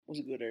What's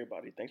good,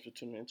 everybody? Thanks for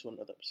tuning in to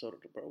another episode of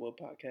the Burwell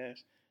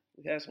Podcast.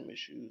 We had some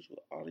issues with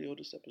audio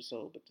this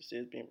episode, but this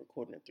is being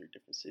recorded in 3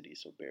 different cities,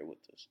 so bear with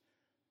us.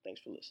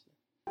 Thanks for listening.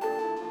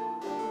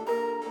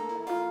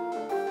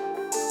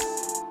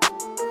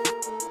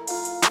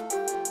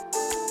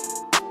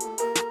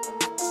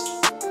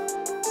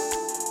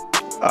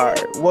 All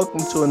right, welcome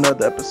to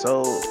another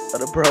episode of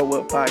the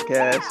Burwell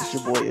Podcast. It's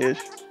your boy Ish.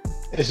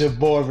 It's your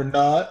boy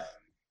Renard.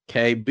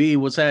 KB,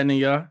 what's happening,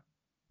 y'all?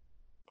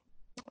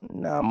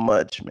 Not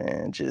much,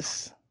 man.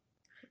 Just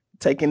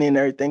taking in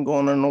everything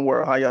going on in the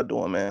world. How y'all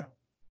doing, man?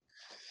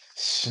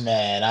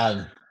 Man,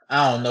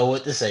 I don't know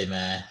what to say,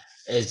 man.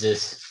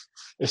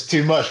 It's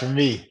too much for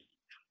me.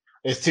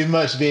 It's too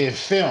much being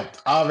filmed.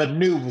 I already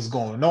knew what was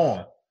going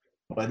on,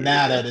 but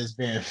now that it's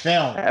being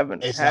filmed, having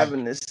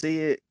to see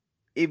it,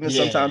 even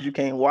sometimes you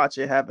can't watch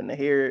it, having to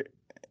hear it.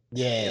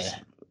 Yeah,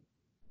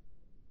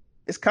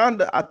 it's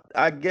kind of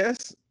I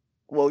guess.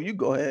 Well, you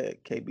go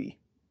ahead, KB.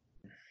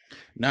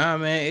 Nah,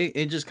 man,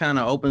 it just kind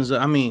of opens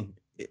up. I mean,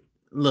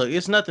 look,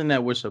 it's nothing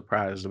that we're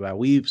surprised about.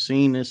 We've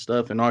seen this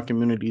stuff in our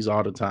communities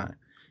all the time.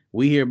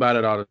 We hear about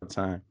it all the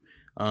time.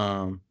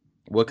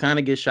 What kind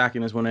of gets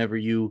shocking is whenever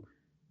you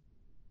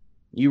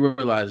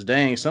realize,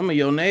 dang, some of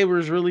your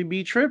neighbors really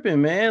be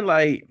tripping, man.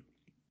 Like,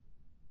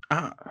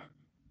 I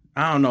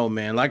don't know,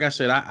 man. Like I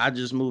said, I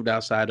just moved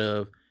outside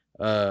of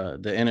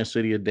the inner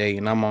city of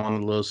Dayton. I'm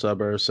on the little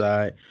suburb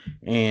side,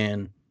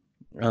 and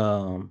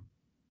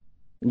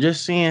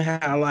just seeing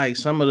how like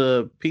some of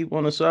the people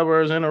in the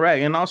suburbs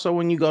interact, and also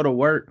when you go to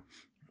work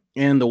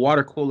and the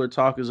water cooler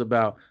talk is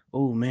about,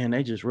 oh man,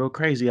 they just real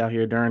crazy out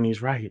here during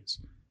these riots.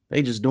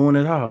 They just doing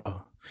it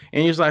all,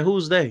 and it's like,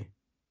 who's they?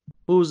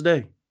 Who's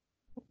they?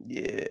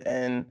 Yeah,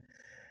 and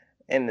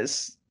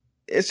it's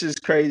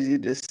just crazy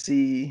to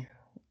see.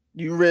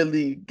 You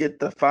really get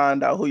to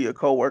find out who your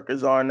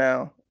coworkers are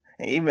now,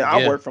 and even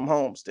I work from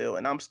home still,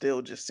 and I'm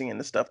still just seeing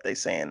the stuff they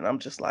saying, and I'm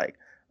just like,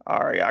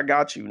 all right, I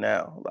got you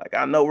now. Like,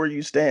 I know where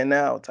you stand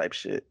now, type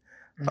shit.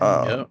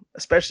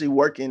 Especially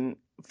working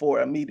for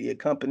a media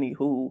company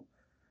who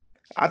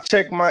I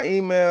checked my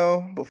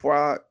email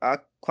before I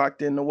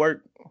clocked in to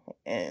work,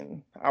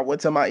 and I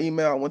went to my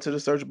email. I went to the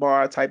search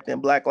bar. I typed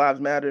in Black Lives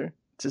Matter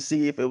to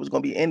see if it was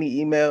going to be any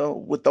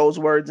email with those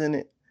words in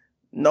it.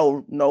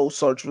 No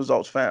search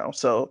results found.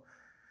 So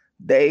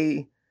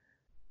they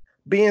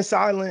being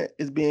silent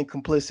is being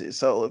complicit.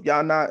 So if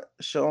y'all not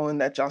showing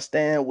that y'all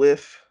stand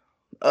with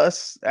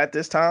us at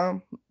this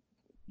time,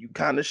 you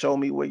kind of show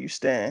me where you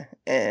stand.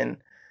 And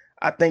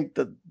I think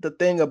the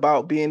thing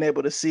about being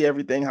able to see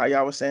everything, how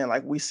y'all was saying,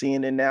 like we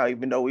seeing it now,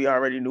 even though we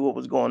already knew what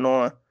was going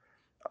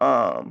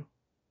on,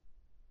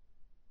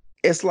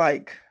 it's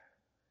like,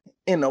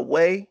 in a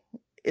way,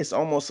 it's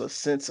almost a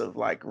sense of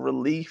like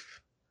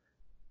relief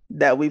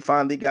that we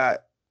finally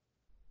got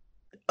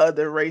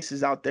other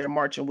races out there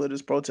marching with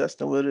us,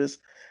 protesting with us.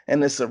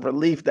 And it's a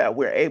relief that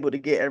we're able to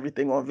get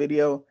everything on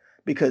video,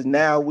 because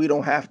now we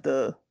don't have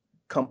to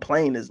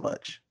complain as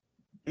much.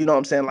 You know what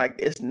I'm saying? Like,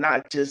 it's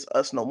not just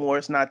us no more.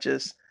 It's not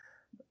just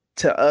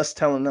to us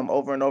telling them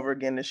over and over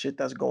again the shit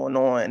that's going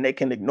on, and they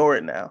can ignore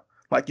it now.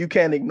 Like, you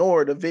can't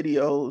ignore the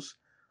videos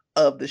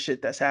of the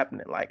shit that's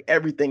happening. Like,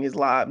 everything is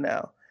live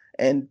now.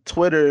 And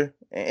Twitter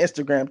and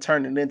Instagram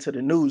turn it into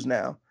the news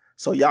now.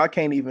 So y'all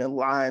can't even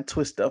lie and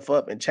twist stuff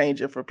up and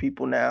change it for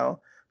people now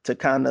to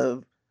kind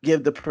of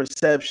give the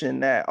perception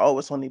that, oh,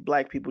 it's only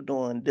black people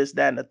doing this,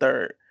 that, and the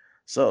third.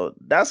 So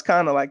that's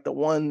kind of like the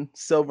one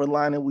silver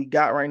lining we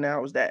got right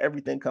now, is that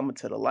everything coming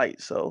to the light.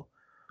 So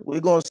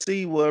we're going to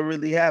see what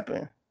really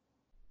happened.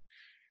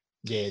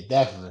 Yeah,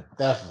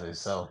 definitely.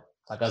 So,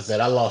 like I said,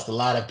 I lost a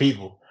lot of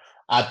people.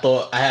 I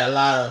thought I had a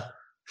lot of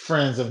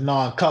friends of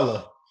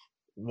non-color,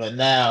 but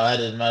now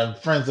my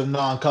friends of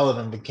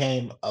non-color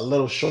became a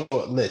little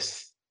short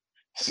list.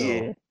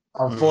 So,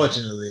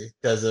 unfortunately,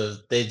 because of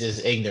they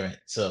just ignorant.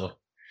 So,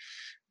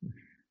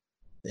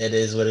 it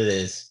is what it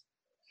is.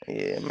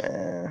 Yeah,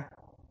 man.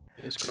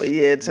 But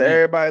yeah, to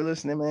everybody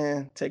listening,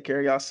 man, take care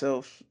of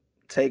yourself.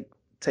 Take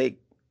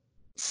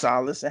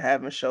solace in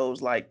having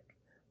shows like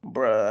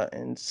Bruh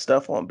and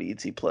stuff on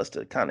BET Plus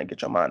to kind of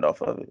get your mind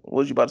off of it. What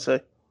was you about to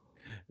say?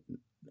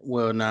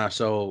 Well,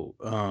 so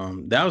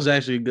that was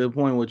actually a good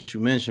point what you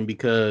mentioned,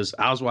 because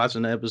I was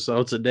watching the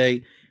episode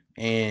today,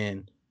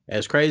 and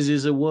as crazy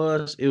as it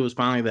was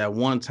finally that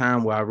one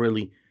time where I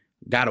really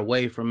got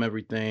away from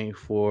everything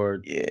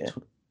for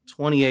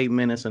 28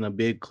 minutes and a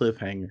big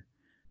cliffhanger.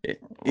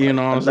 You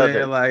know what I'm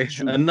saying? Like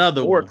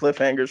another one.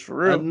 Cliffhangers for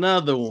real.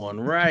 Another one,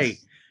 right?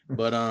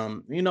 But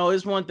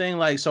it's one thing,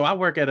 like, so I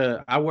work at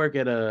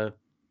a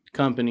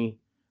company.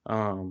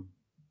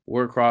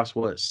 We're across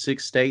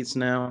 6 states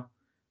now.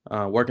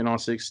 Working on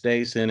 6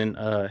 states and in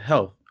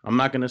health. I'm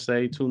not going to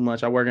say too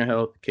much. I work in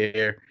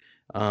healthcare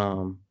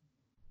on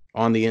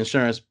the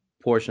insurance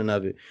portion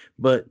of it.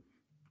 But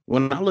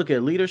when I look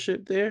at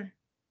leadership there,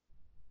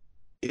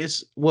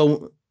 as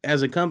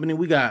a company,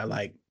 we got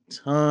like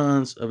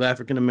tons of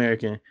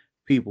African-American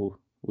people.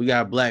 We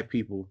got black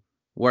people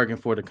working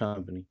for the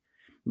company.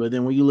 But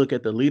then when you look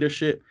at the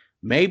leadership,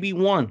 maybe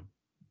one.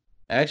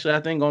 Actually, I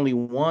think only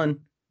one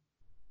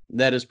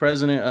that is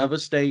president of a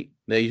state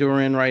that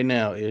you're in right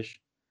now, Ish.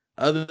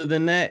 Other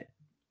than that,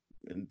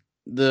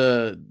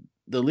 the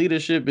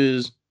leadership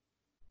is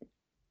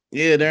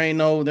there ain't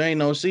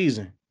no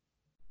season.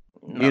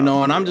 You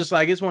know, and I'm just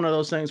like, it's one of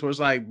those things where it's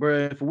like,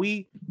 bro,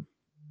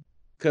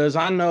 because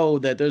I know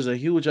that there's a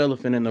huge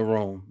elephant in the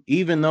room,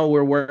 even though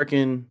we're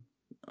working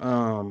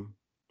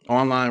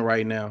online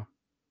right now.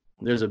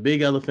 There's a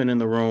big elephant in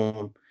the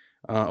room,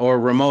 or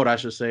remote, I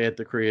should say, at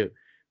the crib.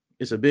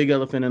 It's a big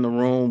elephant in the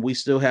room. We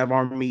still have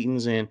our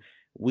meetings and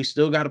we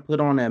still got to put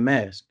on that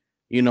mask.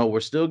 You know,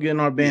 we're still getting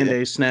our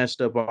Band-Aids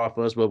snatched up off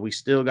us, but we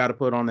still got to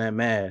put on that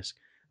mask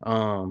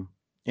and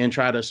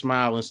try to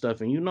smile and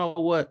stuff. And you know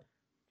what?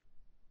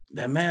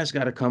 That mask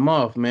got to come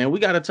off, man. We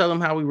got to tell them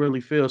how we really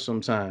feel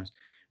sometimes.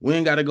 We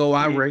ain't got to go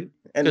irate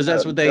because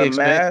that's what they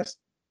expect.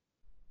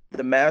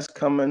 The mask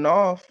coming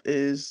off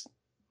is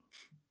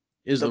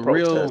the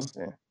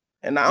protesting. Real,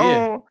 and I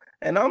don't,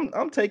 and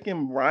I'm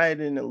taking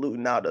rioting and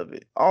looting out of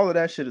it. All of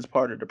that shit is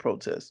part of the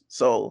protest.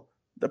 So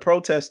the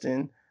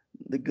protesting,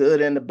 the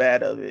good and the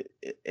bad of it,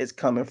 it's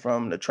coming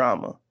from the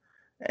trauma,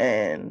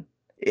 and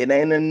it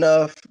ain't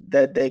enough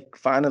that they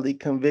finally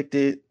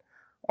convicted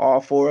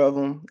all 4 of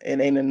them.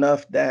 It ain't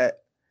enough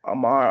that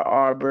Ahmaud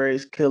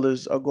Arbery's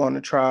killers are going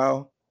to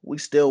trial. We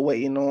still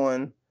waiting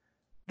on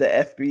the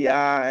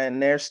FBI,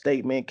 and their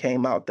statement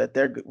came out that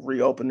they're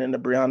reopening the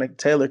Breonna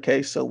Taylor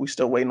case. So we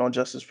still waiting on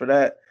justice for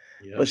that.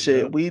 But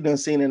shit, we done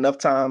seen enough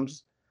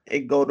times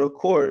it go to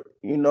court.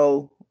 You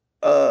know,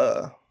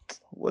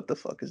 what the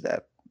fuck is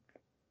that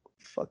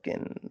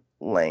fucking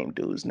lame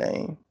dude's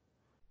name?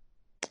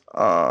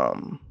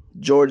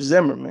 George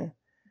Zimmerman.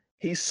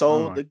 He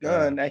sold the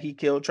gun that he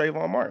killed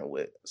Trayvon Martin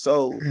with.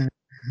 So,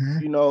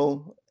 you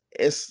know,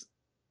 it's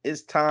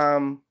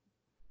time.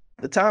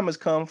 The time has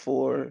come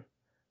for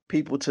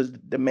people to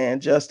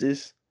demand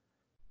justice,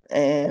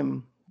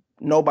 and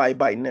nobody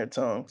biting their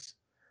tongues.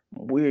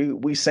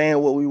 We saying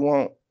what we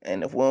want,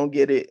 and if we don't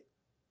get it,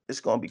 it's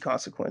gonna be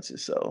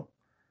consequences. So,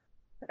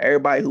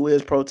 everybody who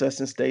is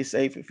protesting, stay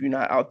safe. If you're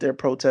not out there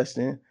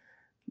protesting,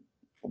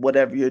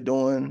 whatever you're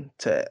doing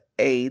to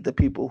aid the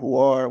people who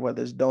are,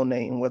 whether it's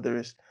donating, whether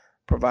it's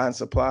providing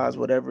supplies,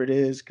 whatever it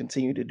is,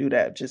 continue to do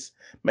that. Just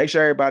make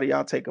sure everybody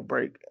y'all take a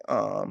break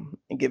and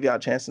give y'all a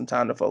chance and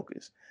time to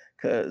focus.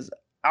 Cause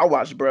I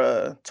watched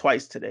bruh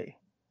twice today.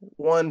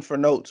 1 for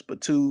notes,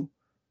 but 2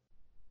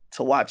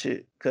 to watch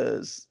it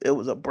because it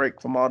was a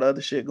break from all the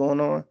other shit going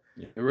on.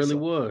 It really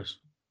was.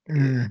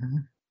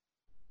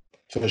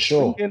 For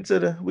sure. We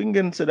can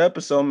get into the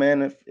episode,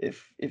 man.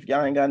 If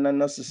y'all ain't got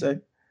nothing else to say.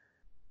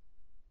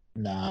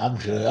 Nah, I'm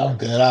good.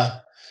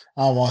 I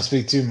don't want to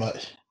speak too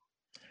much.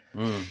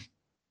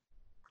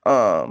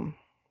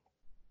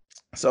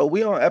 So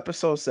we on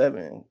episode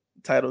 7,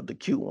 titled "The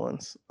Cute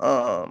Ones."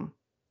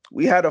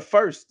 We had a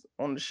first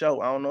on the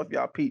show. I don't know if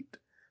y'all peeped.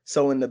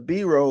 So in the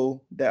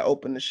B-roll that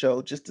opened the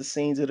show, just the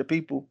scenes of the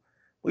people,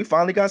 we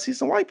finally got to see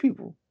some white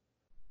people.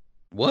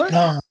 What?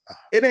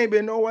 It ain't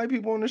been no white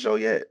people on the show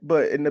yet,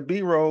 but in the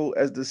B-roll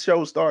as the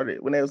show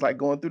started, when they was like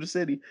going through the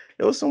city,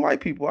 there was some white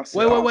people. I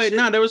said, wait.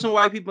 No, there was some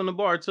white people in the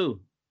bar too.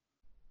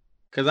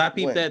 Cause I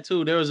peeped that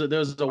too. There was a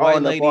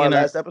white lady in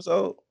last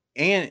episode,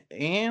 and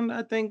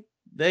I think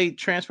they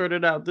transferred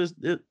it out.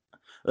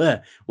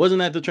 Wasn't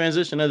that the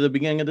transition at the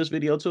beginning of this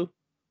video too?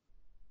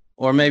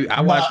 Or maybe I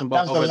watched them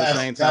both over the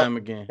same time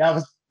again. That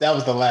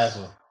was the last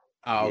one.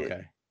 Oh,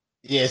 okay.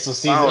 Yeah, so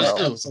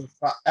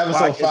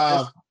episode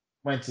 5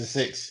 went to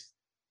 6.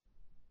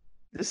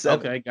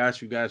 Okay, got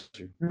you.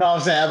 No, I'm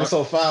saying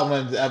episode 5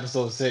 went to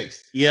episode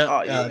 6.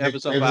 Yeah,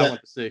 episode 5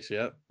 went to 6.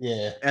 Yep.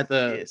 Yeah. At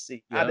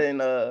the I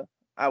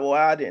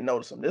didn't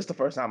notice them. This is the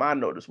first time I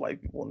noticed white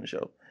people on the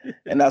show,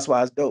 and that's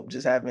why it's dope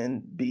just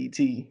having BET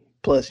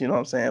Plus. You know what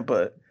I'm saying?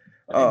 But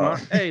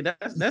hey,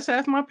 that's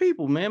half my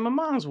people, man. My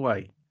mom's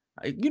white.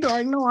 You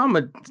already know I'm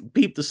a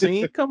peep the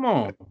scene. Come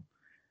on.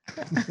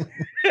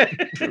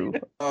 True.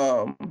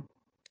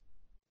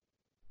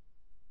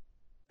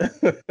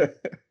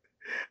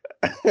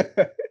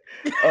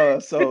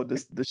 So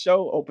the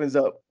show opens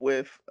up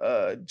with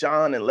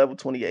John at level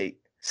 28,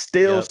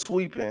 still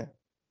sweeping.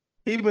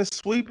 He's been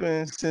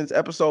sweeping since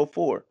episode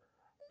 4.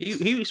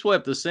 He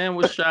swept the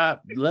sandwich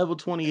shop, level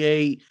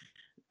 28,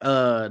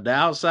 the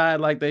outside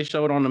like they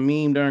showed on the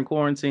meme during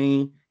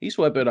quarantine. He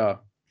swept it off.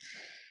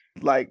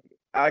 Like,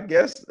 I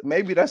guess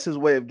maybe that's his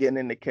way of getting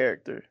into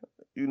character.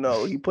 You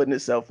know, he putting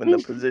himself in the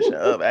position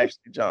of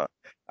actually John.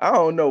 I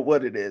don't know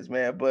what it is,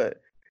 man,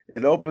 but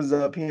it opens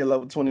up here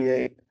level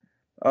 28.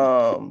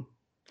 But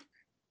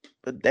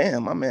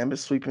damn, my man been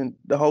sweeping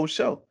the whole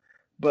show.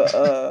 But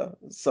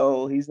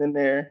so he's in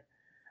there,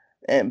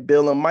 and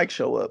Bill and Mike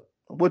show up,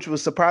 which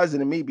was surprising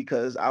to me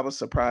because I was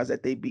surprised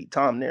that they beat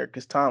Tom there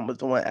because Tom was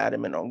the one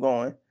adamant on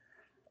going.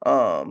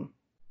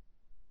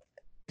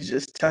 He's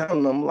just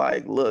telling them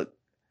like, look,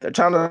 they're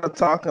trying to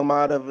talk him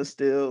out of it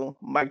still.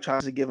 Mike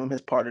tries to give him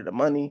his part of the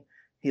money.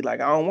 He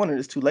like, I don't want it.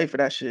 It's too late for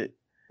that shit.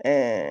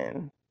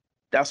 And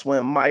that's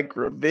when Mike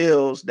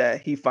reveals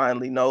that he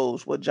finally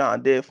knows what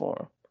John did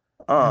for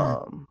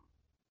him.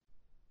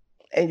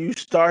 and you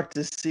start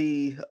to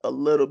see a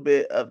little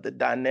bit of the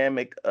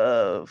dynamic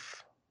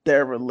of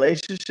their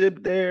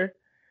relationship there,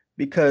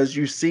 because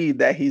you see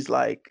that he's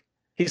like,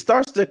 he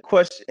starts to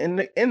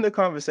question in the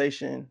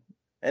conversation,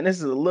 and this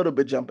is a little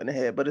bit jumping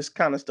ahead, but it's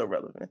kind of still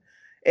relevant.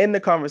 In the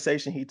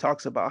conversation, he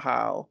talks about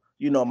how,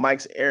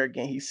 Mike's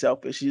arrogant, he's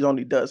selfish, he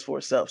only does for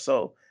himself.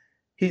 So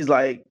he's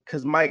like,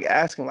 because Mike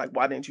asked him, like,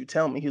 why didn't you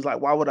tell me? He's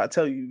like, why would I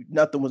tell you?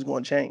 Nothing was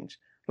going to change.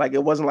 Like,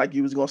 it wasn't like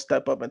you was going to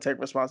step up and take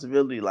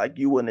responsibility. Like,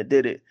 you wouldn't have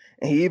did it.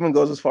 And he even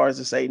goes as far as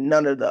to say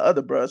none of the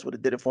other bros would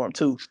have did it for him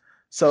too.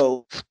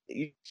 So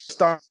you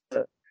start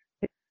to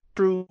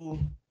true,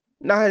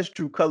 not his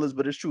true colors,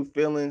 but his true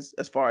feelings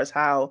as far as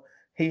how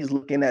he's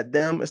looking at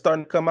them is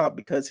starting to come out,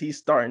 because he's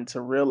starting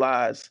to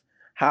realize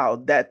how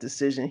that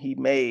decision he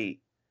made,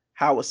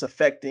 how it's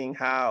affecting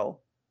how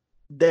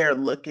they're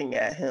looking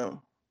at him.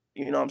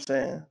 You know what I'm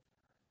saying?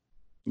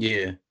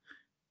 Yeah.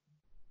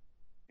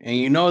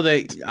 And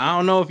I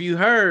don't know if you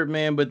heard,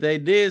 man, but they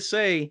did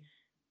say,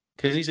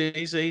 because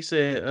he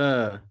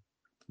said,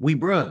 we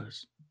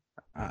bros.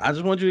 I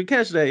just want you to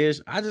catch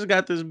that. I just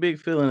got this big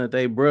feeling that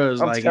they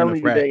bros, I'm like in a telling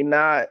you, frat. they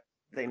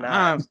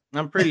not.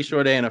 I'm pretty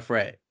sure they in a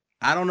frat.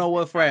 I don't know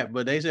what frat,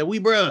 but they said we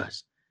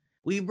bros.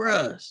 We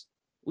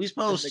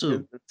supposed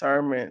to.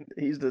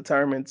 He's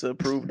determined to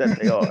prove that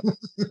they are.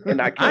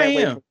 And I can't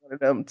wait for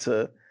them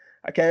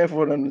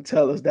to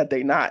tell us that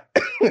they not.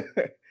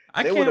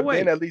 They would have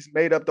been at least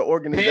made up the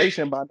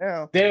organization by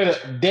now. They'd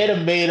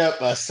have made up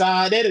a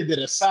sign. They'd have did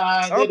a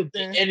sign. They'd have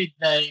did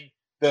anything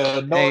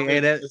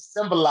to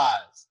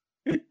symbolize.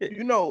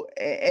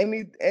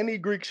 Any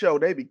Greek show,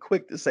 they be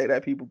quick to say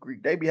that people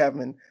Greek. They be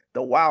having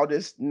the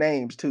wildest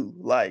names too.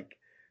 Like,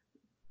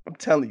 I'm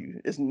telling you,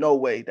 it's no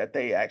way that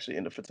they actually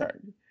in the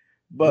fraternity.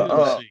 But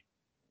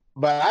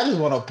I just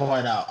want to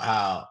point out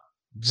how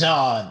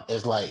John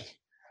is like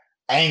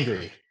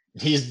angry.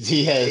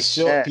 He has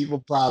short people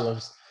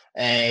problems,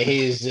 and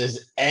he's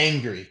just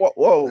angry.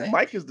 Whoa, right?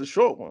 Mike is the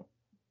short one.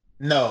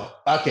 No,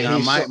 okay. No,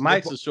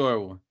 Mike's the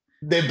short one.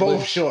 They're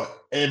both short,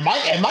 and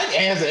Mike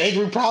has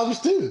angry problems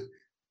too.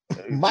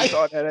 Mike,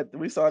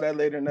 we saw that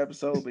later in the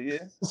episode, but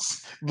yeah.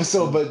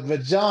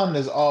 But John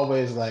is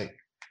always like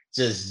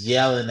just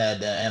yelling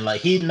at them, and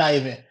like he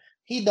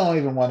don't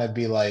even want to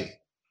be like,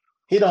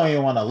 he don't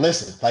even want to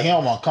listen. Like, he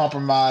don't want to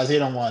compromise. He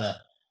don't want to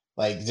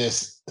like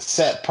just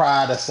set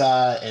pride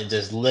aside and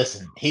just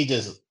listen. He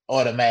just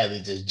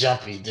automatically just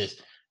jumpy,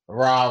 just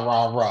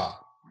rah.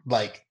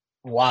 Like,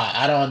 why?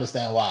 I don't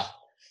understand why.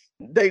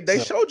 They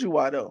showed you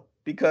why though,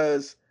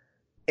 because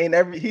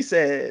he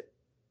said,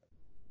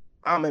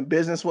 I'm in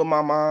business with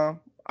my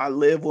mom. I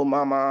live with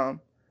my mom.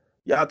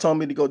 Y'all told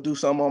me to go do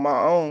something on my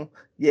own.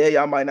 Yeah,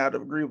 y'all might not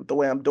agree with the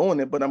way I'm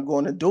doing it, but I'm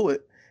going to do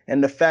it.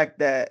 And the fact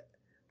that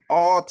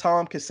all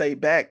Tom can say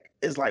back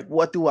is like,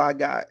 what do I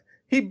got?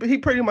 He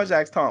pretty much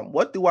asked Tom,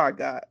 what do I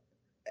got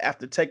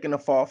after taking a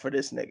fall for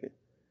this nigga?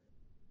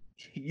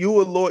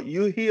 You a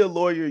lawyer, he a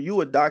lawyer, you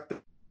a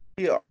doctor,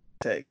 he a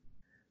architect.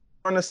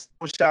 I'm going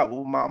to shop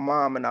with my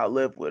mom and I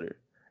live with her.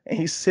 And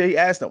he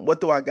asked them,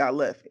 what do I got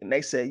left? And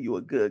they said, you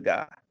a good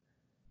guy.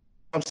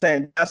 I'm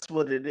saying that's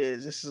what it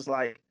is. It's just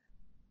like,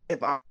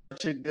 if I'm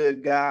such a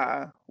good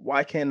guy,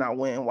 why can't I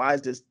win? Why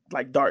is this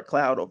like dark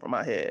cloud over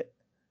my head?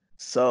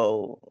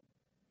 So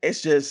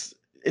it's just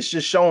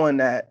showing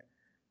that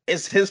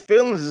it's his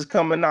feelings is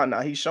coming out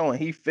now. He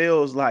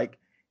feels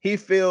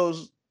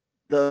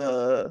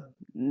the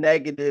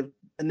negative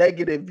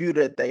view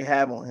that they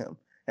have on him,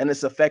 and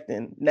it's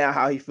affecting now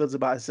how he feels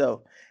about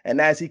himself.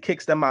 And as he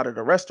kicks them out of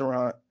the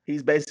restaurant,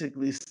 he's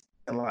basically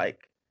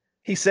like,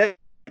 he said,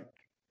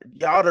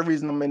 y'all the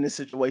reason I'm in this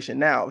situation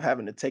now of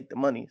having to take the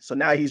money. So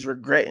now he's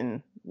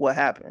regretting what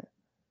happened.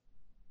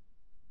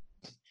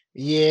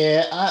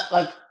 Yeah,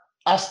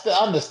 I still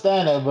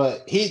understand it,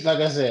 but he's, like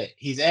I said,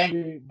 he's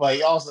angry, but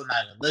he also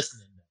not even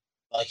listening.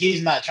 Like,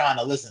 he's not trying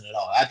to listen at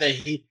all. I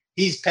think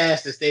he's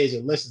past the stage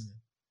of listening,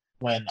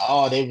 when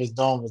all they was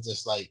doing was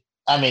just like,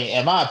 I mean,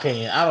 in my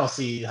opinion, I don't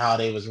see how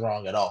they was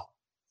wrong at all.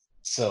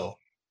 So,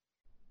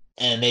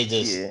 and they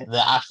just,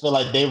 I feel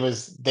like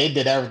they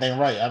did everything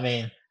right. I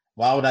mean,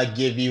 why would I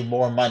give you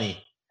more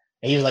money?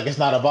 And he was like, it's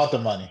not about the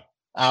money.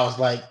 I was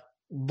like,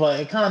 but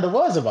it kind of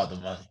was about the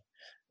money.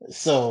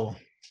 So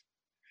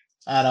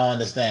I don't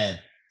understand.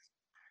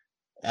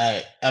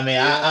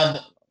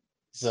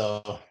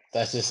 So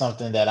that's just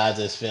something that I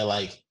just feel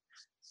like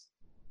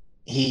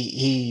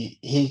he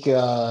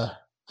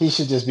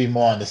should just be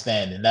more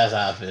understanding. That's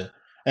how I feel.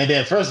 And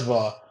then, first of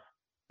all,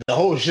 the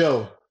whole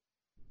show,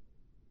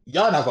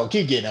 y'all not gonna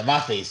keep getting in my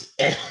face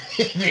and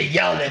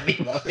yelling at me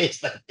in my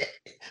face like that.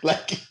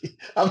 Like,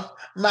 I'm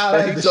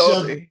not.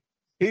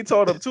 He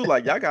told him too,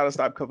 like, y'all gotta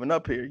stop coming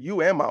up here.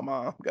 You and my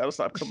mom gotta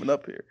stop coming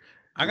up here.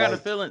 I got a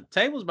feeling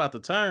table's about to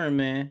turn,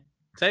 man.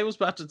 Table's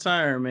about to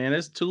turn, man.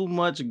 There's too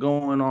much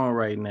going on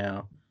right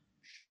now.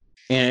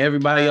 And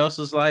everybody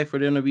else's life, for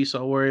them to be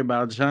so worried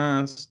about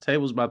John's,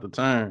 table's about to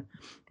turn.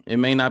 It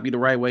may not be the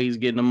right way he's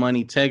getting the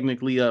money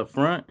technically up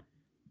front,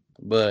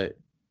 but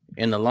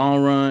in the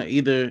long run,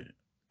 either,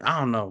 I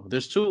don't know.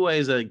 There's two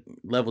ways that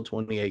level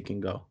 28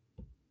 can go.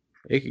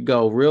 It could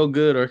go real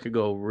good or it could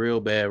go real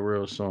bad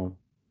real soon.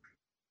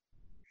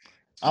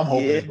 I'm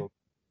hoping it goes.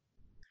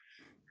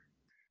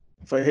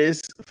 For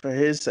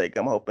his sake,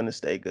 I'm hoping to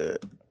stay good.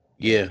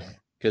 Yeah,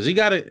 because he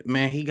got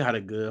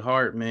a good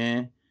heart,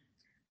 man.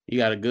 He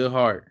got a good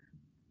heart.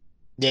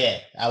 Yeah,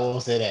 I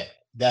will say that.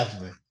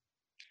 Definitely.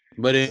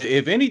 But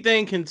if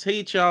anything can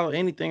teach y'all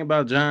anything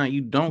about John,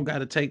 you don't got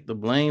to take the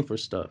blame for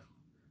stuff.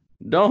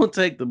 Don't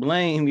take the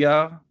blame,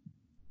 y'all.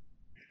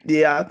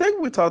 Yeah, I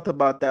think we talked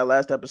about that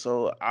last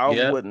episode.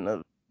 I wouldn't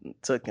have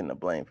taken the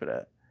blame for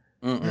that.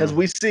 Because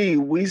we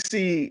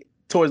see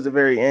towards the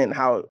very end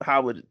how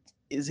it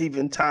is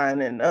even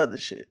tying in other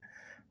shit.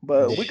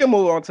 But we can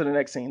move on to the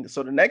next scene.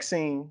 So the next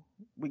scene,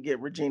 we get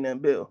Regina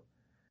and Bill.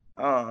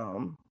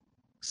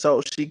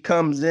 So she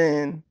comes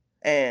in,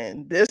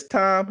 and this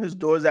time his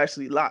door is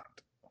actually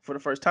locked. For the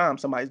first time,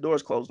 somebody's door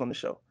is closed on the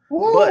show.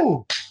 Woo!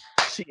 But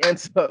she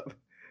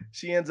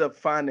ends up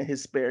finding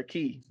his spare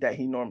key that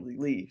he normally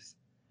leaves.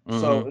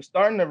 So it's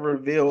starting to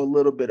reveal a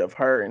little bit of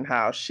her and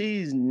how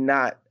she's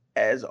not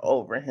as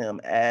over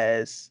him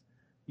as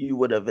you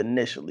would have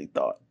initially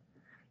thought.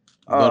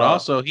 But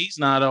also, he's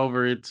not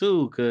over it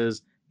too,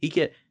 because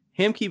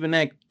him keeping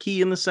that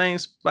key in the same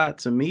spot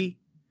to me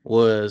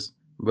was,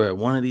 bro,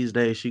 one of these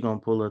days she gonna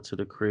pull up to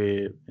the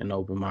crib and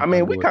open my. I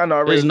mean, we kind of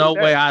already. There's no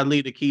way I'd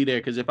leave the key there,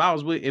 because if I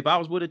was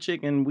with a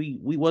chick and we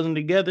wasn't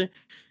together,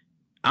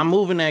 I'm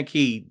moving that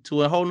key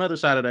to a whole nother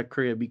side of that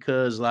crib,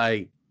 because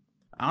like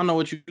I don't know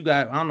what you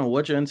got. I don't know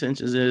what your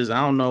intentions is.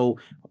 I don't know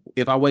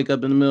if I wake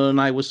up in the middle of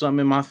the night with something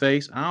in my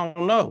face. I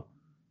don't know.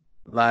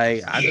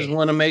 Like, I just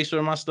want to make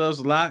sure my stuff's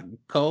locked,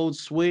 code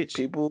switch.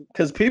 People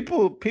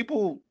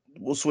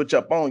will switch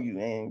up on you,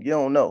 and you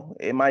don't know.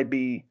 It might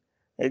be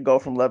it go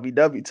from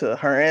lovey-dovey to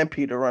her and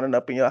Peter running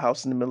up in your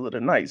house in the middle of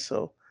the night.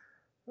 So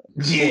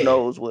who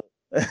knows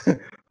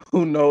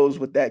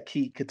what that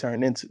key could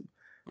turn into.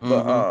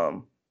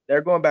 But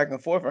they're going back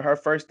and forth, and her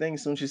first thing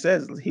soon she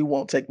says, he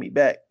won't take me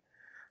back.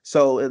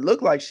 So it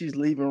looked like she's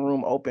leaving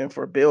room open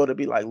for Bill to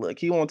be like, look,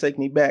 he won't take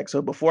me back. So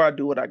before I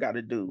do what I got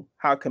to do,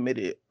 how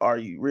committed are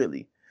you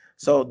really?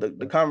 So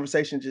the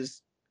conversation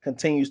just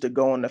continues to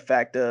go on the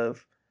fact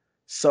of,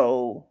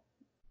 so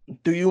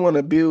do you want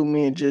to be with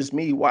me and just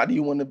me? Why do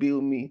you want to be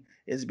with me?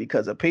 Is it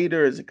because of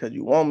Peter? Is it because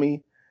you want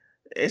me?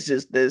 It's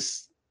just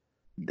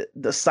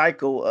the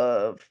cycle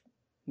of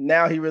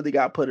now he really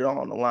got to put it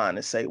on the line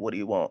and say what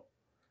he want.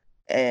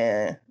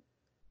 And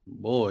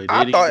boy,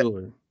 did he do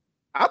it.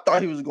 I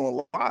thought he was going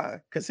to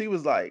lie, because he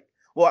was like,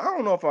 well, I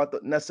don't know if I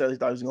necessarily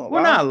thought he was going to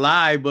lie. Well, not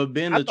lie, but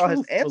bend the truth. I thought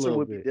his answer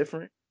would be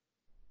different.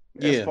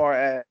 As far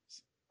as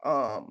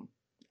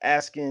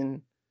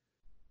asking,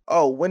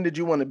 oh, when did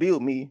you want to be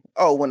with me?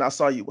 Oh, when I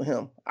saw you with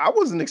him. I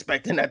wasn't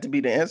expecting that to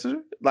be the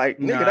answer. Like,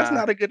 nigga, that's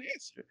not a good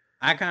answer.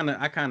 I kind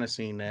of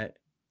seen that.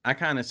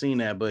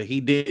 But he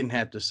didn't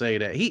have to say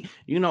that.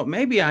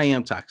 Maybe I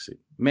am toxic.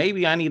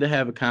 Maybe I need to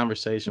have a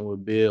conversation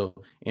with Bill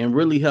and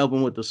really help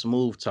him with the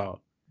smooth talk.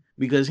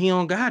 Because he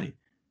don't got it.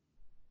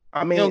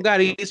 I mean, he don't got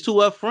it. He's too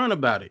upfront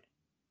about it.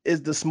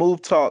 Is the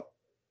smooth talk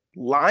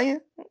lying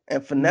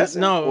and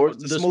finessing? No, or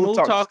the smooth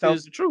talk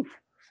is the truth.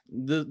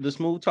 The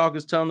smooth talk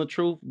is telling the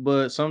truth,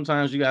 but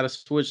sometimes you got to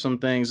switch some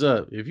things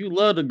up. If you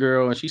love the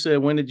girl and she said,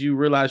 "When did you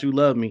realize you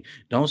love me?"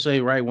 Don't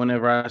say right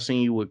whenever I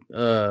seen you with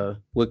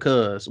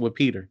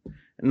Peter.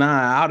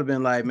 Nah, I'd have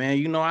been like,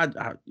 man,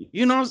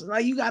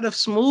 like you got to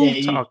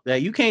smooth talk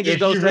that. You can't just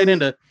go straight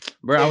into,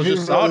 bro. I was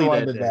just salty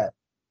that day.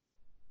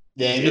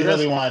 Yeah, if you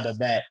really wanted to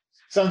bet.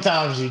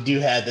 Sometimes you do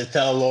have to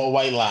tell a little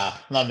white lie.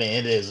 I mean,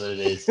 it is what it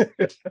is.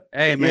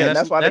 Hey, man,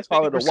 that's why they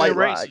call it a white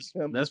racist.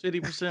 lie. That's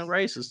 50%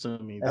 racist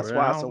to me. That's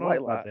why it's a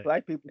white lie.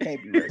 Black people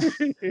can't be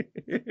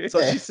racist.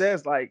 So she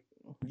says, like,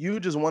 you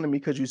just wanted me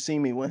because you see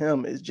me with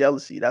him is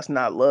jealousy. That's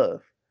not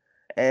love.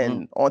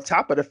 And on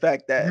top of the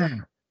fact that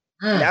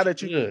now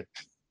that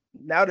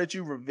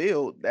you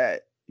revealed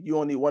that you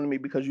only wanted me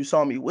because you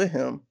saw me with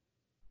him,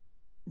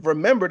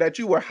 remember that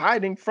you were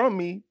hiding from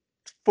me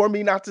for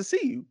me not to see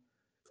you.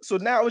 So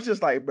now it's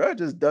just like, bro,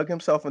 just dug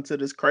himself into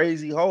this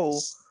crazy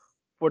hole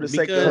for the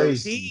sake of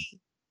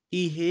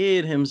he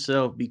hid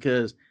himself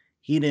because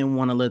he didn't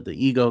want to let the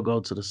ego go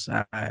to the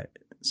side.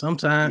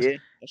 Sometimes, yeah,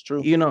 that's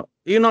true.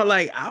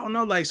 Like, I don't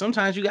know, like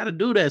sometimes you got to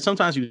do that.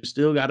 Sometimes you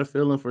still got a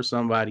feeling for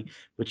somebody,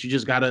 but you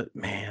just gotta,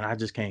 man, I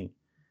just can't.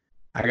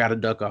 I gotta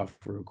duck off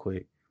real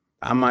quick.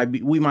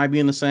 We might be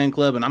in the same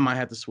club, and I might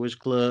have to switch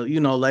club,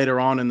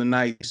 later on in the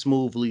night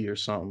smoothly or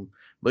something.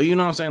 But you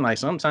know what I'm saying? Like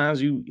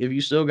sometimes if you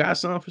still got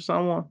something for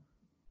someone,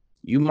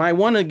 you might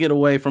want to get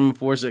away from them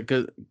for a second,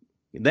 because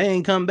they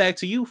ain't come back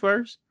to you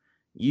first.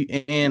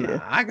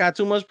 I got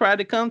too much pride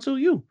to come to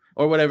you,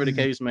 or whatever the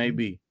case may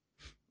be.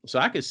 So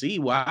I could see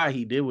why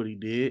he did what he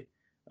did.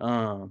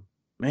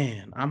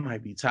 Man, I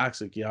might be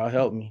toxic. Y'all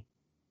help me.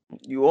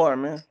 You are,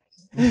 man.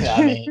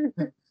 I mean.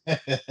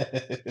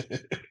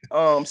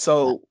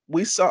 So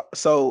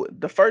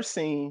the first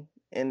scene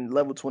in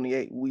level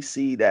 28, we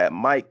see that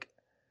Mike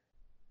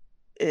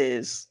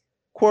is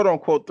quote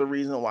unquote the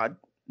reason why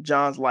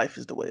John's life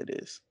is the way it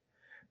is.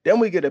 Then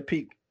we get a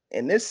peek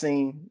in this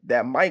scene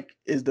that Mike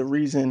is the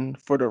reason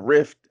for the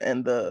rift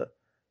and the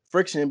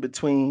friction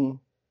between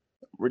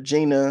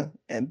Regina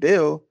and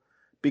Bill,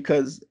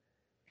 because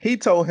he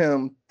told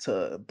him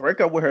to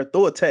break up with her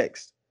through a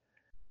text,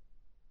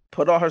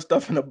 put all her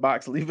stuff in a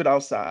box, leave it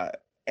outside,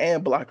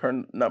 and block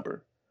her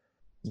number.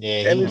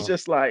 Yeah, and it's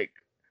just like,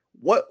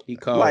 what? He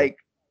called. Like,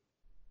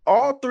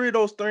 all three of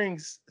those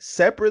things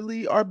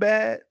separately are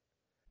bad,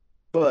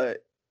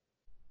 but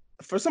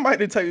for somebody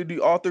to tell you to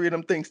do all three of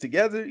them things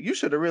together, you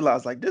should have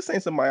realized, like, this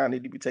ain't somebody I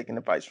need to be taking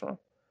advice from.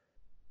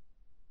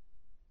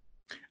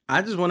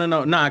 I just want to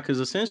know, because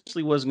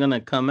essentially what's going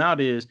to come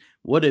out is,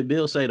 what did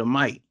Bill say to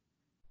Mike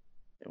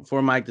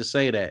for Mike to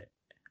say that?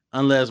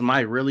 Unless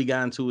Mike really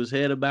got into his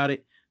head about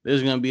it,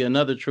 there's going to be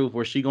another truth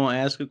where she going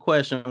to ask a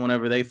question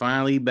whenever they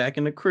finally back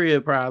in the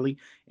crib probably,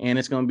 and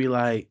it's going to be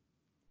like,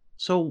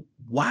 so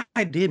why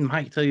did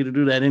Mike tell you to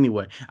do that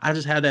anyway? I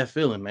just had that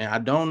feeling, man. I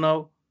don't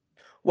know.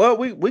 Well,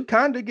 we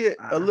kind of get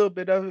a little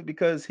bit of it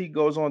because he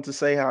goes on to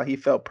say how he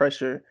felt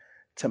pressure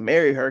to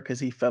marry her because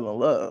he fell in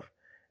love.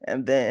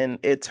 And then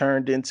it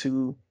turned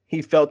into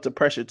he felt the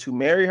pressure to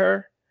marry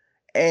her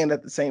and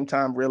at the same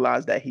time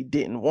realized that he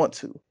didn't want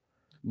to.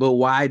 But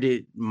why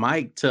did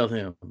Mike tell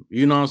him?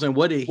 You know what I'm saying?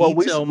 What did he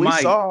tell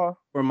Mike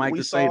for Mike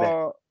to say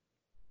that?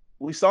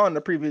 We saw in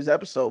the previous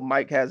episode,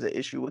 Mike has an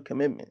issue with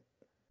commitment.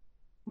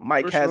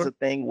 Mike has a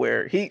thing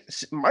where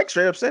Mike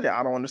straight up said it.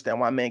 I don't understand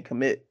why men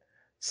commit.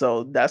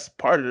 So that's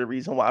part of the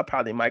reason why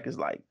probably Mike is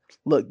like,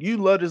 look, you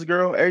love this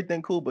girl,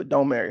 everything cool, but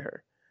don't marry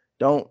her.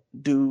 Don't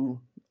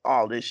do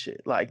all this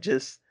shit. Like,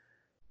 just,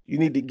 you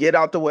need to get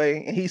out the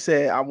way. And he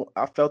said,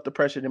 I felt the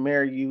pressure to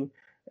marry you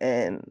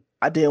and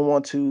I didn't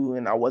want to,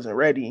 and I wasn't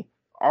ready.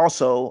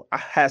 Also, I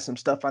had some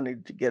stuff I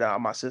needed to get out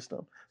of my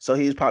system. So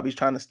he's probably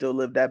trying to still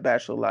live that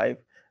bachelor life.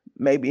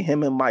 Maybe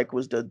him and Mike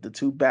was the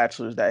two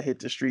bachelors that hit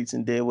the streets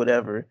and did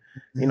whatever.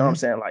 You know what I'm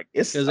saying? Like,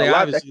 it's because they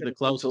obviously the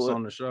closest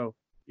on the show.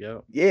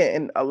 Yeah,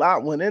 and a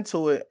lot went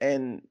into it,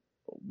 and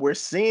we're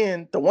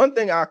seeing the one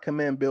thing I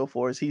commend Bill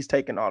for is he's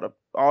taking all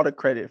the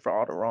credit for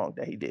all the wrong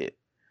that he did.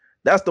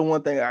 That's the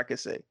one thing I can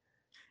say.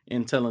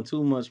 And telling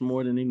too much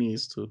more than he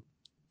needs to.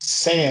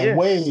 Saying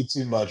way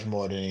too much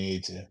more than he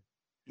needs to.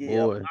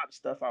 Yeah, boy. A lot of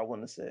stuff I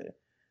wouldn't have said.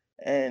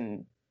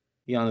 And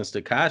he on his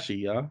Tekashi,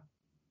 y'all.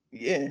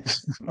 Yeah.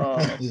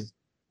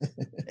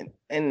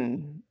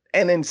 and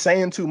in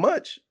saying too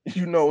much,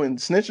 you know, and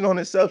snitching on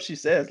herself, she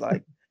says,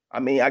 like, I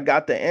mean, I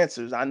got the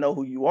answers. I know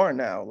who you are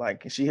now.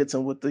 Like, she hits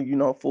him with the, you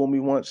know, fool me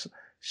once,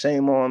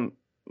 shame on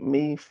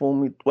me. Fool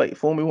me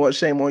once,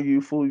 shame on you.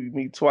 Fool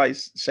me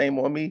twice, shame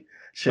on me.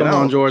 Shit, Come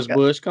on, George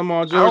Bush. Come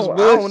on, George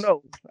Bush.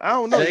 I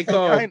don't know. J.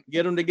 Cole,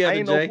 get them together, I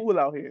ain't Jay. no fool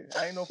out here. So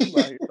I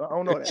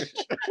don't know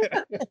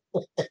that.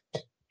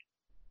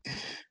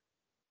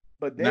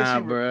 But then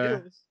she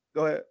reveals.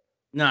 Go ahead.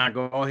 Nah,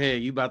 go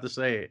ahead. You about to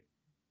say it.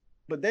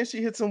 But then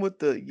she hits him with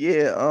the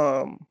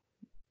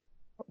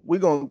we're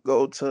gonna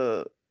go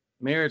to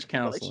marriage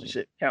counseling.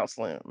 Relationship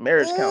counseling.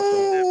 Marriage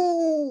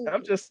counseling.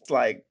 I'm just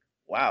like,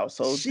 wow.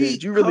 So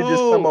did you really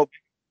just come over?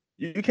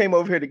 You came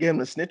over here to get him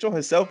to snitch on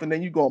himself, and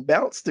then you gonna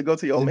bounce to go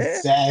to your man?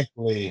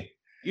 Exactly.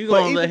 You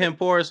gonna let him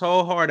pour his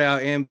whole heart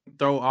out and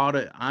throw all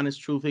the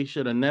honest truth he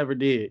should have never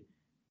did.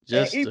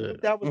 Just even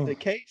if that was the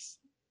case,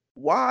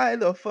 why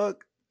the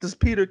fuck does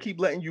Peter keep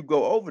letting you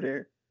go over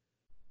there?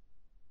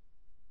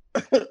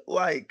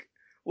 Like,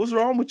 what's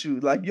wrong with you?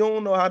 Like, you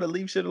don't know how to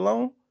leave shit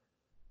alone?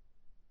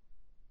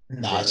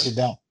 Nah, she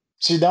don't.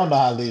 She don't know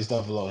how to leave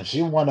stuff alone.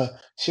 She want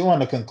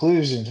a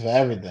conclusion for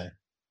everything.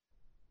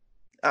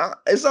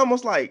 It's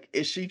almost like,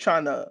 is she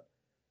trying to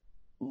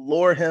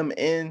lure him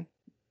in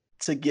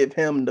to give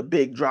him the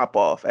big drop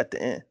off at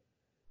the end?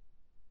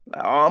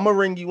 Like, oh, I'm gonna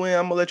ring you in.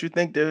 I'm gonna let you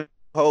think there's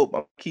hope.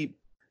 I'm gonna keep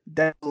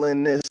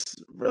dangling this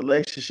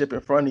relationship in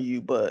front of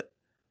you, but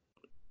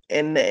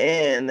in the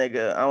end,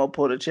 nigga, I'm gonna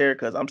pull the chair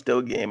because I'm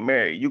still getting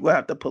married. You gonna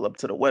have to pull up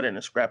to the wedding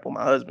and scrap with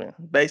my husband.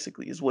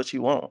 Basically, is what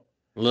you want.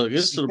 Look,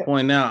 it's to the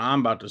point now.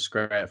 I'm about to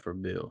scrap for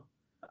Bill.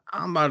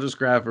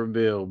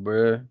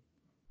 Bruh.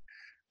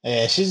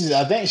 Yeah,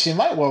 I think she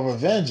might want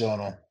revenge on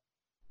him.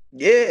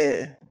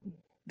 Yeah,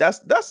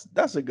 that's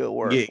a good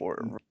word for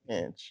it.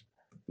 Revenge.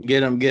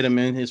 Get him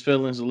in his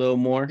feelings a little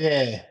more.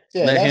 Yeah.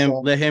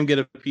 Let him get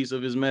a piece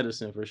of his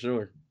medicine for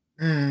sure.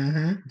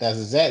 Mm-hmm. That's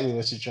exactly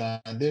what you're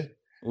trying to do.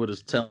 With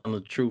his telling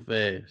the truth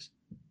ass.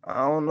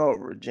 I don't know,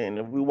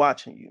 Regina. We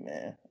watching you,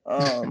 man.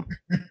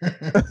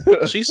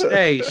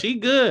 She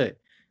good.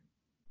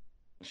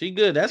 She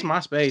good. That's my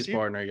space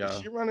partner,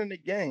 y'all. She running the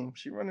game.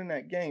 She running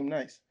that game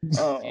nice.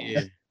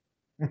 Yeah.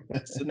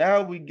 So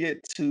now we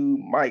get to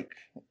Mike.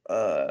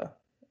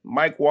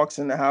 Mike walks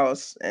in the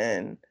house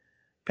and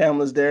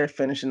Pamela's there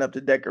finishing up the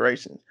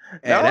decorations.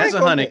 Now, that's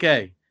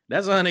 $100K.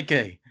 That's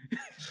 $100K.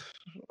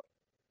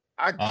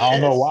 I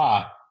don't know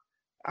why.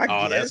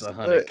 That's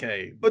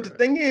 $100K. But the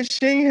thing is, she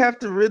didn't have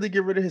to really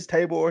get rid of his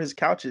table or his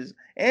couches,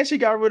 and she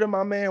got rid of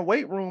my man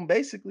weight room.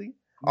 Basically,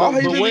 all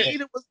he really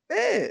needed was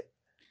bed.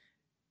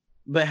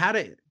 But how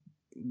did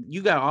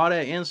you got all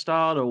that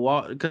installed or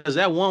wall, because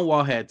that one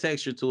wall had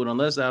texture to it,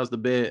 unless that was the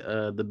bed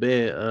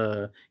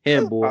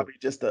headboard. Probably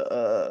just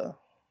I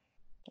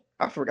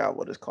forgot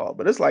what it's called,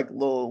 but it's like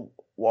little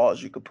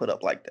walls you could put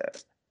up like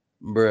that.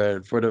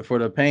 Bruh, for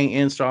the paint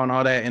install and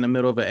all that in the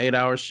middle of an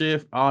 8-hour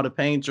shift, all the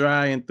paint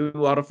dry and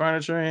threw all the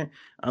furniture in,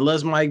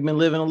 unless Mike been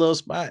living a little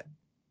spot.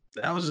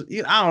 That was,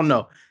 I don't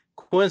know.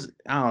 I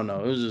don't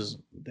know. It was just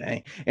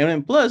dang. And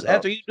then plus,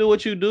 after you do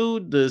what you do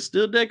to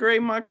still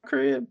decorate my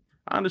crib,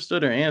 I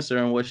understood her answer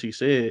and what she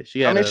said.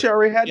 She had she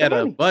already had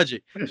a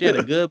budget. She had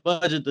a good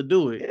budget to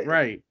do it,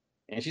 right?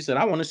 And she said,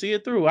 "I want to see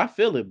it through. I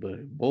feel it,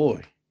 but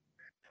boy."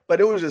 But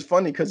it was just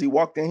funny because he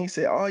walked in. He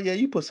said, "Oh yeah,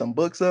 you put some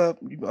books up,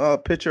 a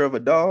picture of a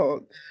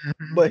dog,"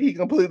 but he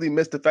completely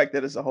missed the fact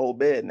that it's a whole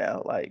bed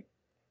now. Like,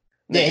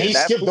 yeah, he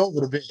skipped over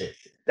the bed.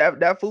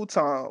 That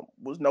futon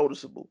was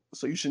noticeable,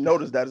 so you should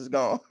notice that it's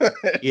gone.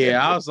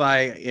 Yeah, I was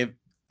like,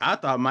 I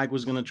thought Mike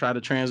was gonna try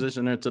to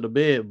transition her to the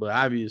bed, but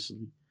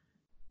obviously,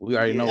 we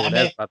already know where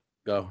that's about to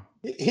go.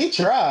 He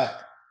tried.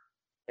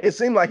 It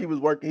seemed like he was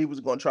working. He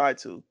was going to try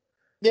to.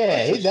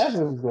 Yeah, he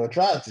definitely was going to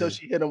try to. So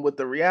she hit him with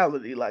the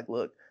reality, like,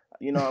 look,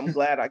 I'm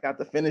glad I got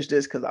to finish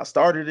this because I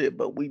started it,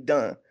 but we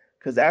done.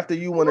 Because after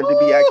you wanted to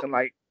be acting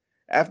like,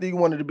 after you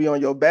wanted to be on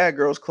your Bad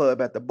Girls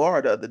Club at the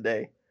bar the other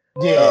day.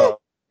 Yeah.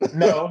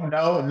 No,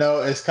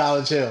 it's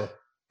College Hill.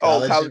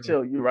 College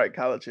Hill. You're right,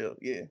 College Hill.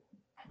 Yeah.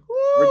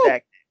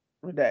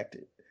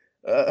 Redacted.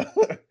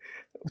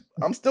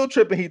 I'm still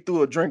tripping. He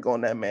threw a drink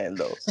on that man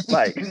though.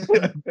 Like,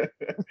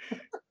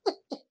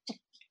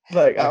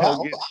 how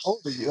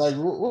old are you? Like,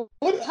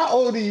 how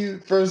old are you?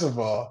 First of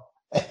all,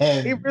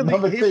 and he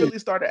really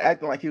started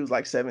acting like he was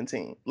like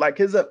 17. Like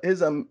his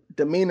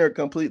demeanor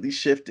completely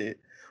shifted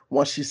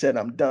once she said,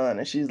 "I'm done,"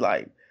 and she's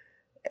like,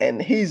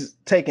 and he's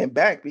taken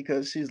back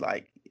because she's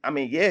like, I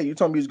mean, yeah, you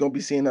told me you was gonna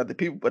be seeing other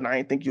people, but I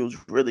didn't think you was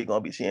really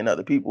gonna be seeing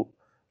other people.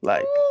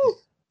 Like,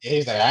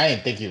 he's like, I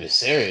didn't think you was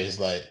serious.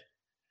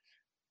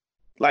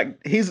 Like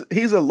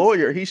he's a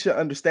lawyer. He should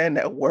understand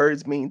that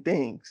words mean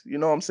things. You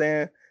know what I'm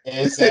saying?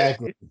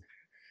 Exactly.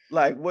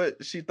 Like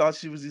what she thought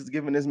she was just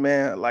giving this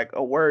man like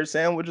a word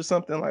sandwich or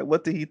something. Like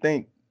what did he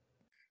think?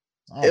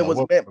 It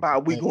was meant by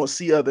we gonna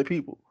see other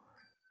people.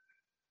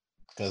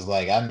 Because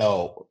like I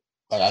know,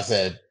 like I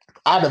said,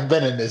 I'd have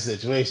been in this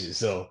situation,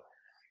 so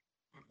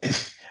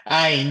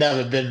I ain't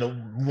never been the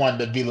one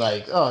to be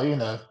like, oh,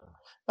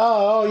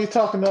 you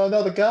talking to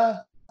another guy?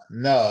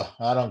 No,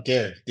 I don't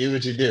care. Do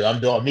what you do. I'm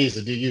doing me,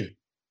 so do you.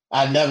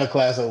 I never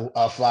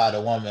classify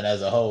a woman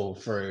as a whole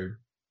for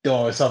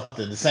doing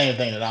something, the same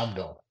thing that I'm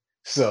doing.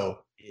 So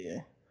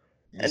yeah.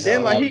 And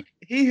then like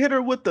he hit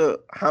her with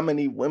the how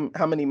many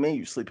men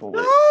you sleeping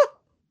with?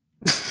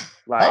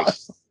 Like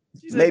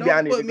maybe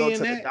I need to go to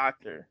the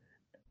doctor.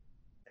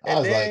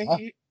 And then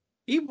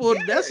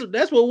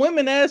that's what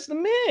women ask the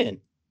men.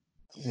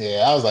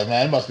 Yeah, I was like,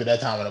 man, it must be that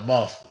time of the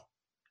month.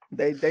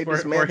 They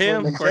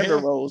dismantling them gender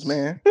roles,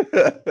 man.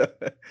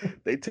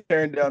 They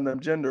tearing down them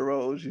gender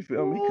roles. You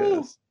feel me?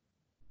 Because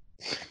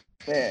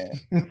man,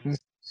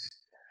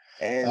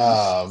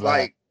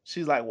 and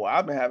she's like, well,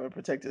 I've been having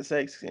protected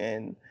sex,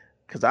 and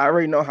because I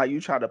already know how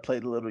you try to play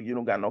the little you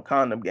don't got no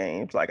condom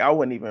games. Like I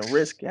wouldn't even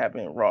risk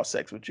having raw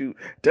sex with you.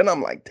 Then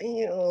I'm like,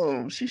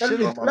 damn, she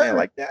shit on my man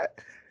like that.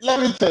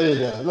 Let me tell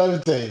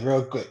you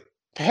real quick.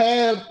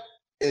 Pam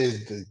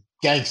is the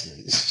gangster.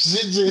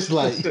 She just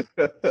like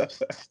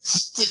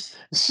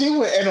she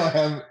went in on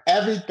him.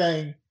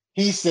 Everything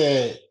he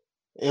said,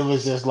 it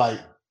was just like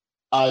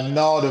a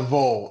null and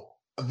void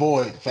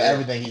for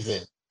everything he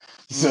said.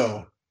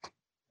 So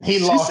he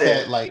lost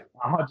that like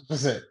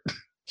 100%.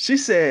 She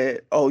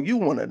said, "Oh, you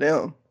one of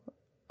them."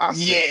 I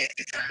said,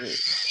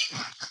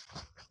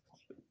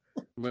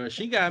 but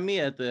she got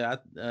me at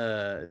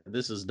the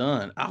this is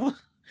done.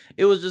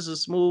 It was just a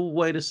smooth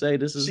way to say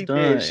this is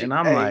done, and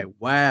I'm like,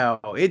 wow!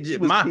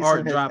 My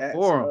heart dropped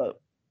for him.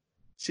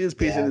 She was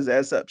piecing his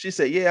ass up. She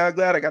said, "Yeah, I'm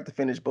glad I got to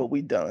finish, but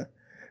we done."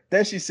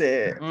 Then she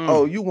said,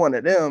 "Oh, you one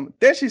of them."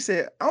 Then she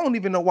said, "I don't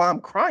even know why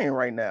I'm crying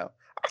right now."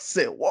 I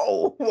said,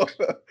 "Whoa!"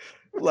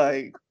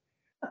 like,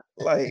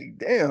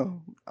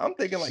 damn. I'm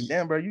thinking, like,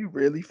 damn, bro, you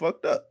really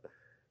fucked up.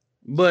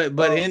 But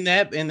in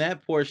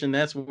that portion,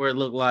 that's where it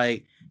looked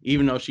like,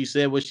 even though she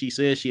said what she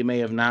said, she may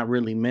have not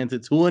really meant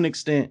it to an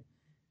extent.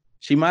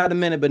 She might have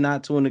meant it, but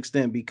not to an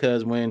extent,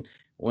 because when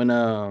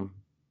now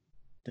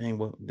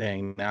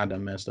I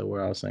done messed up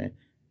where I was saying.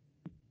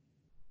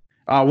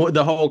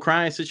 The whole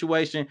crying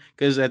situation,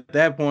 because at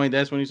that point,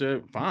 that's when he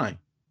said, fine,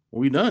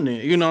 we done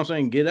it. You know what I'm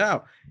saying? Get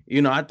out.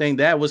 I think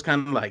that was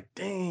kind of like,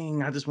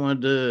 dang, I just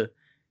wanted to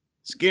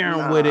scare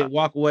him with it,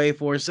 walk away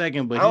for a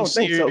second. But I don't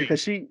think so, because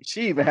she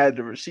even had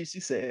the receipt. She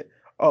said,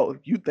 "Oh,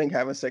 you think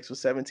having sex with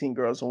 17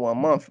 girls in 1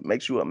 month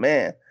makes you a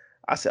man?"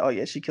 I said, "Oh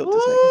yeah, she killed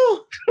this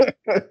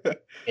nigga."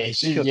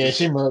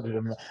 she murdered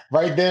him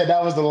right there.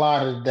 That was the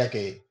line of the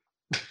decade.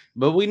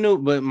 But we knew.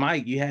 But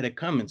Mike, you had it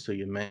coming to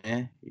you,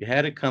 man. You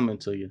had it coming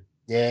to you.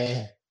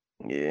 Yeah.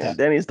 And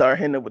then he started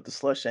hitting it with the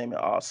slut shaming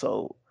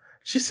also.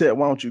 She said,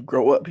 "Why don't you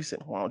grow up?" He said,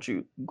 "Why don't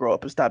you grow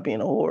up and stop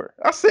being a whore?"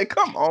 I said,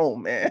 "Come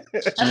on, man."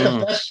 That's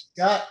the best.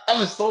 God, I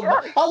was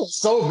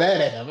so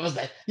mad at him. I was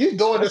like, "You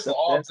doing this for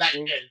all black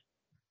men?"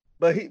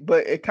 But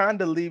it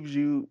kind of leaves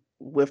you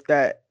with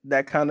that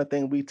kind of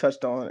thing we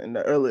touched on in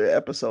the earlier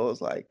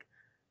episodes. Like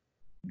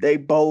they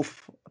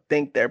both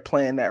think they're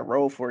playing that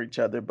role for each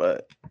other,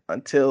 but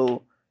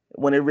until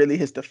when it really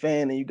hits the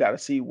fan and you got to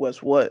see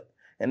what's what,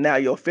 and now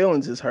your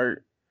feelings is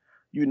hurt.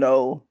 You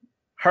know,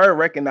 her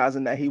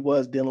recognizing that he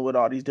was dealing with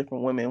all these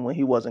different women when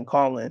he wasn't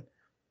calling,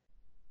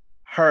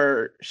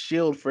 her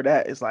shield for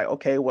that is like,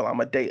 okay, well, I'm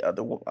gonna date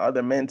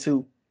other men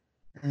too.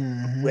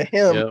 Mm-hmm. With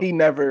him, he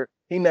never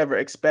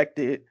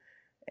expected,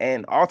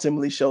 and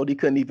ultimately showed he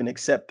couldn't even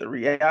accept the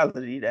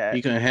reality that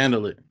he couldn't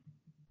handle it.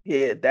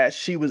 Yeah, that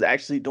she was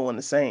actually doing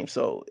the same.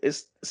 So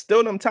it's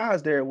still them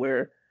ties there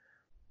where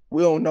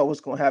we don't know what's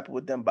gonna happen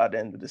with them by the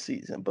end of the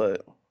season.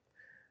 But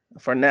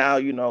for now,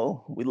 you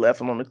know, we left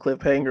them on the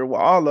cliffhanger with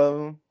all of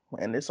them,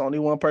 and it's only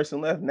one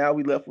person left. Now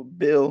we left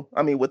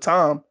with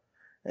Tom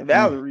and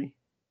Valerie.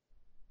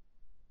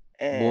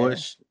 And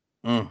boys,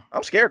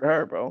 I'm scared of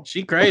her, bro.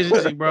 She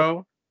crazy,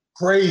 bro.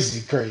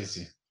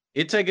 Crazy.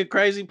 It take a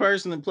crazy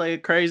person to play a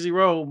crazy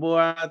role, boy.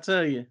 I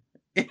tell you.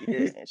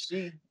 Yeah,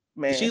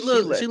 and she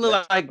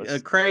look like a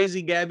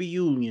crazy Gabby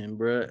Union,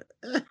 bro.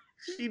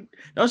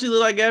 Don't she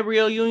look like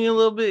Gabrielle Union a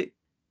little bit?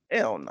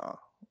 Hell no.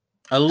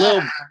 A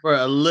little bit,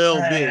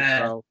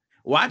 bro.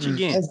 Watch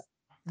again.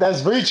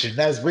 That's reaching.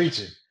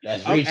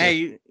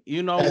 Hey,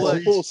 you know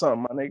what? Pull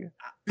something, my nigga.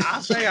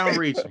 I say I'm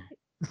reaching.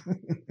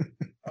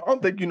 I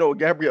don't think you know what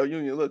Gabrielle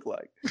Union look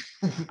like.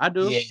 I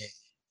do. Yeah.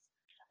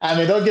 I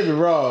mean, don't get me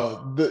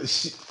wrong.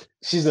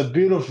 She's a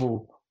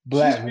beautiful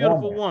black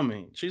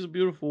woman. She's a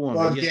beautiful woman.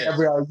 Well, yeah.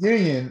 Gabrielle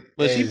Union,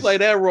 she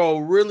played that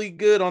role really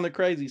good on the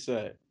crazy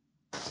side.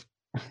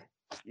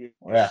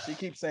 Yeah. She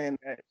keeps saying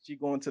that she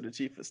going to the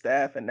chief of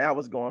staff, and now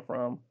it's going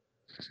from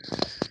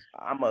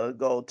I'm gonna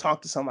go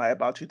talk to somebody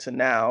about you to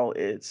now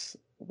it's,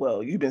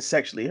 well, you've been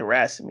sexually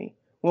harassing me.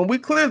 When we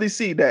clearly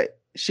see that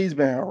she's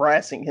been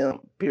harassing him,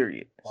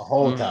 period. The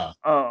whole time.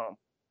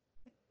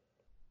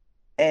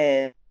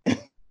 And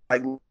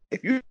like,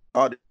 if you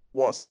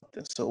want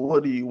something, so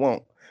what do you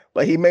want?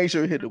 But he made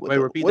sure he hit it with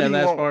repeat that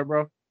last part,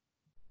 bro.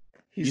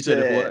 He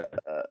said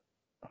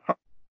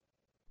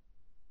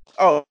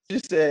what? She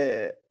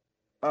said,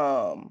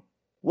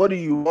 what do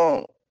you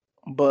want?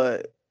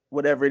 But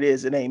whatever it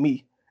is, it ain't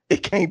me.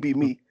 It can't be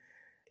me.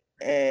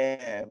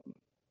 And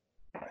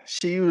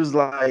she was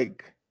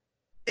like,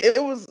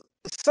 it was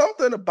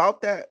something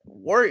about that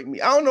worried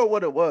me. I don't know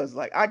what it was.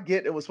 Like, I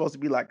get it was supposed to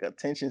be like a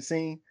tension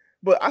scene,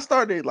 but I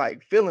started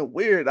like feeling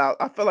weird. I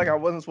felt like I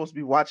wasn't supposed to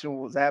be watching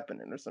what was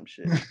happening or some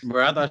shit.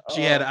 Bro, I thought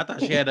she had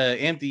an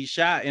empty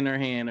shot in her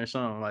hand or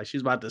something. Like she's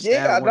about to stab.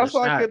 Yeah, that's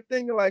why I kept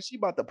thinking like she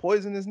about to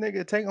poison this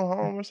nigga, take him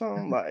home or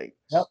something. Like,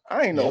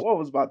 I didn't know what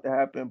was about to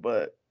happen,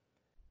 but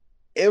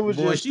it was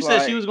just. She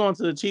said she was going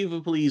to the chief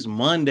of police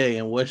Monday,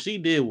 and what she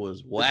did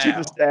was wow. Chief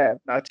of staff,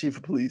 not chief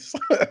of police.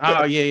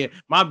 Oh yeah.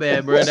 My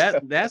bad, bro.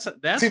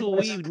 That's who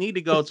we need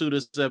to go to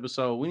this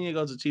episode. We need to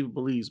go to chief of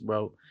police,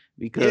 bro,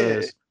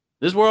 because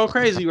this world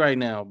crazy right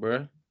now,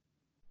 bro.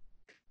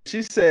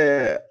 She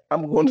said,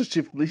 "I'm going to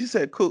chief of police." She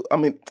said, "Cool." I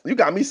mean, you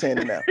got me saying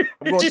it now.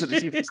 I'm going to the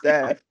chief of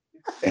staff.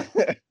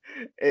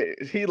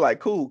 He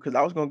like, "Cool," because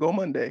I was gonna go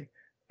Monday,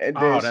 and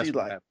then she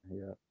like.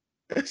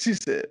 She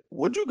said,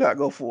 "What you got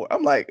go for?"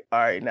 I'm like, "All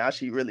right, now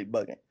she really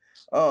bugging."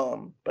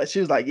 But she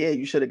was like, "Yeah,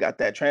 you should have got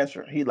that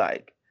transfer." He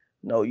like,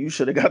 "No, you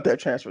should have got that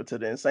transfer to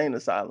the insane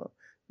asylum."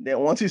 Then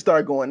once he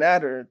started going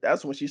at her,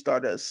 that's when she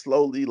started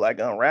slowly like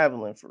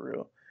unraveling for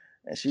real.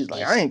 And she's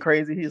like, "I ain't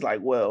crazy." He's like,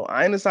 "Well,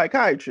 I ain't a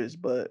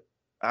psychiatrist, but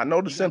I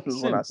know the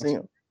symptoms when I see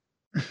them."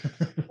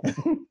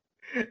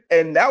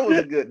 And that was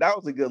a good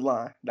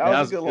line. That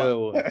was a good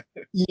line.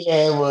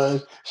 Yeah, it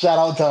was. Shout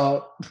out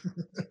Tom.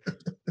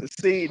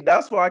 See,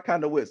 that's why I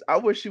kind of wish. I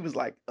wish she was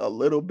like a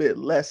little bit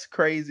less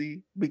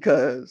crazy,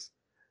 because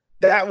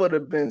that would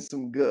have been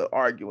some good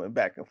arguing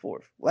back and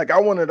forth. Like I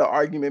wanted an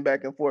argument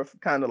back and forth,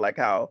 kind of like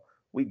how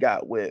we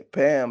got with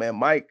Pam and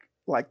Mike,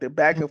 like the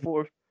back and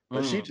forth.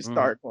 But she just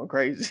started going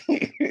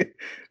crazy.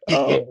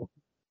 I'm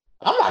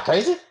not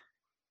crazy.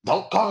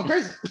 Don't call me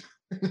crazy.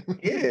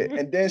 Yeah,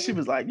 and then she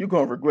was like, "You're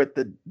gonna regret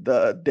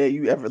the day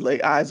you ever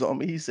lay eyes on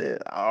me." He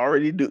said, "I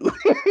already do."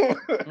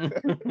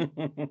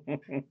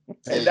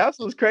 And that's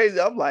what's crazy.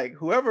 I'm like,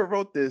 whoever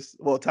wrote this,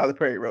 well, Tyler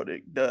Perry wrote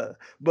it,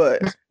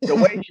 but the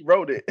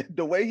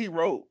way he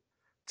wrote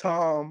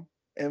Tom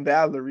and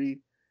Valerie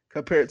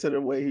compared to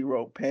the way he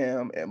wrote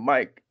Pam and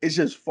Mike, it's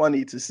just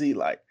funny to see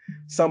like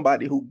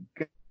somebody who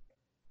got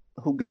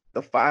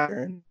the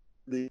fire and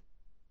the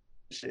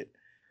shit.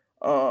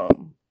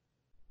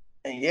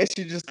 And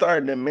she just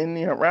started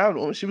amending around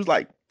when she was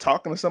like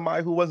talking to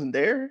somebody who wasn't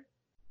there.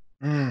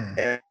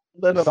 And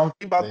let them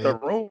about the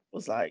room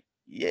was like,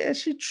 yeah,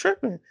 she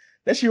tripping.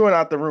 Then she went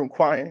out the room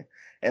crying.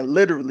 And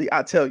literally,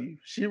 I tell you,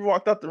 she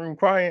walked out the room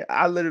crying.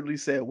 I literally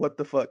said, "What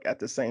the fuck?" at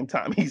the same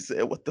time he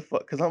said, "What the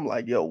fuck?" Because I'm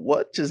like, yo,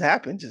 what just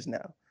happened just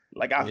now?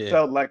 Like I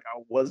felt like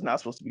I was not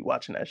supposed to be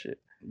watching that shit.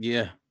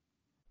 Yeah.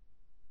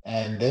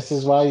 And this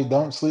is why you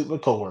don't sleep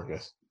with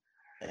coworkers.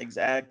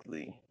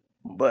 Exactly.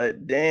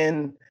 But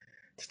then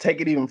to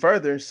take it even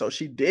further, so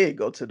she did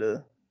go to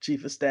the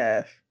chief of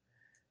staff,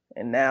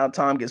 and now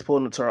Tom gets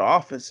pulled into her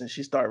office and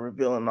she started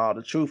revealing all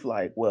the truth.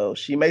 Like, well,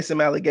 she made some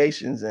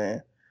allegations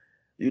and,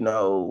 you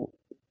know,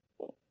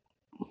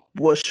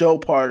 what show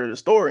part of the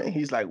story. And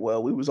he's like,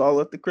 well, we was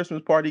all at the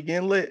Christmas party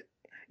getting lit.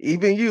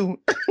 Even you.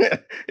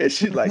 And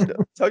she's like,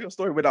 tell your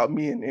story without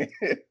me in there.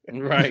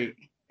 Right.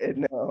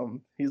 And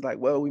he's like,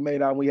 well, we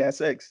made out and we had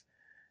sex.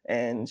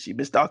 And she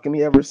been stalking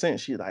me ever since.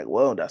 She's like,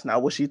 well, that's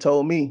not what she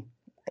told me.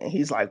 And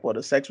he's like, well,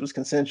 the sex was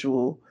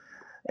consensual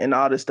and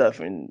all this stuff.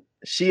 And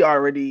she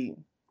already,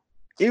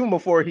 even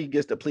before he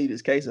gets to plead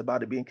his case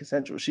about it being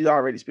consensual, she's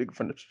already speaking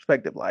from the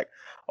perspective like,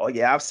 oh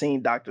yeah, I've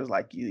seen doctors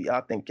like you.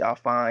 Y'all think y'all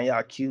fine,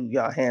 y'all cute,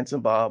 y'all handsome,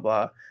 blah,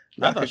 blah.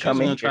 I thought she was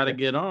going to try to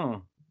get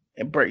on.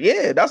 And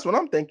yeah, that's what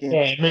I'm thinking.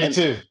 Yeah, me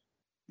too.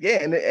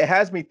 Yeah, and it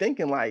has me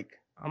thinking like,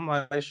 I'm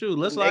like, shoot,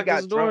 let's lock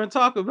this door and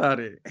talk about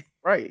it.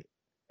 Right.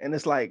 And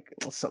it's like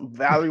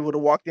Valerie would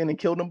have walked in and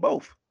killed them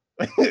both.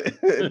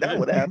 That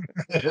would happen.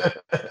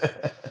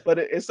 But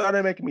it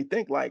started making me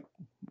think like,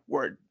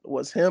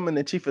 was him and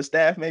the chief of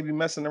staff maybe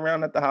messing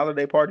around at the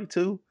holiday party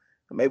too?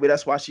 Maybe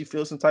that's why she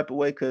feels some type of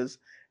way, because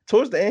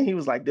towards the end he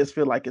was like, this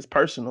feel like it's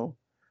personal.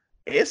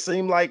 It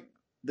seemed like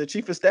the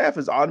chief of staff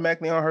is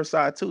automatically on her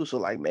side too. So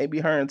like maybe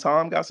her and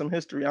Tom got some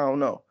history. I don't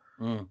know.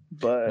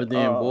 But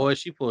then boy,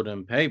 she pulled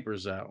them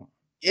papers out.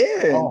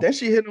 Yeah, and then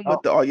she hit him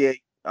with the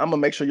I'm gonna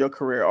make sure your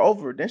career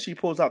over. Then she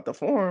pulls out the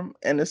form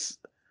and it's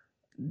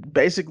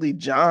basically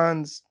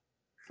John's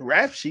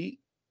rap sheet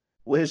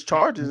with his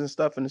charges and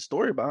stuff and the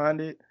story behind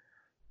it.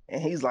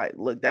 And he's like,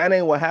 look, that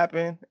ain't what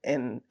happened.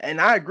 And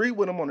I agree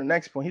with him on the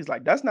next point. He's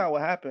like, that's not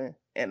what happened.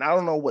 And I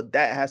don't know what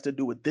that has to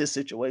do with this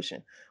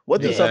situation.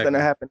 What does something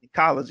that happened in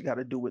college got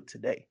to do with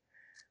today?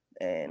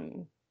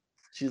 And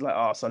she's like,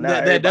 oh, so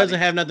now that doesn't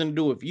have nothing to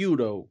do with you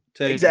though.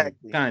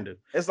 Exactly. Kind of.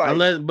 It's like,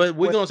 but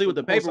we're gonna see what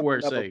the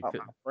paperwork say.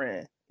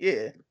 Friend.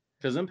 Yeah.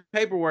 Because them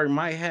paperwork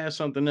might have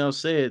something else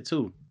said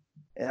too.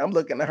 And I'm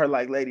looking at her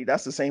like, lady,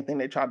 that's the same thing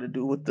they tried to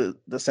do with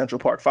the Central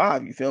Park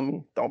 5. You feel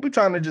me? Don't be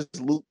trying to just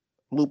loop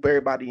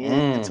everybody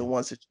into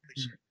one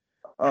situation.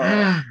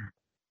 Yeah,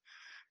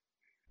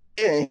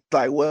 he's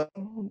like, well,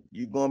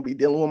 you're gonna be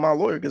dealing with my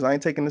lawyer because I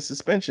ain't taking the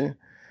suspension.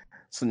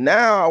 So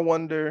now I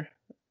wonder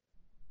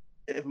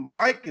if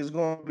Mike is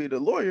gonna be the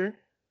lawyer,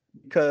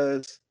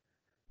 because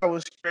I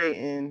was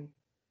creating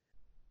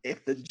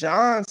if the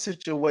John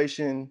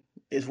situation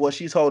is what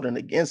she's holding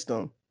against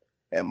him,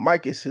 and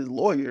Mike is his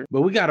lawyer.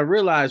 But we got to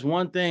realize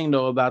one thing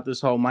though about this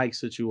whole Mike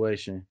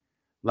situation.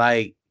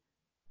 Like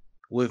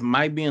with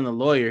Mike being the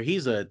lawyer,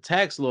 he's a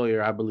tax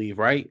lawyer, I believe,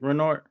 right,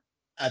 Renard?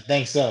 I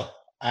think so.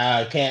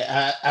 I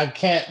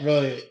can't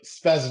really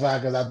specify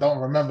because I don't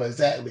remember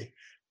exactly.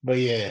 But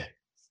yeah.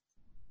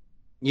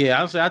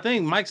 Yeah, I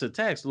think Mike's a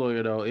tax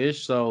lawyer though,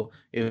 ish. So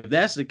if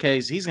that's the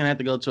case, he's gonna have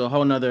to go to a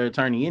whole nother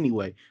attorney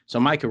anyway. So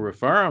Mike could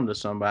refer him to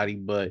somebody,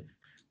 but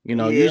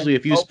usually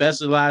if you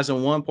specialize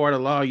in one part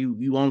of law,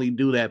 you only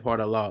do that part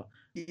of law.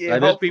 Yeah,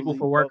 like, there's people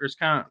for workers'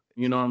 comp.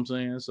 You know what I'm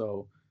saying?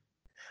 So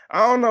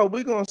I don't know.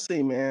 We're gonna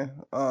see, man.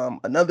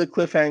 Another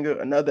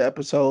cliffhanger, another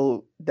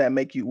episode that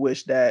make you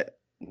wish that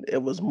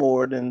it was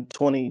more than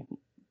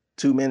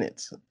 22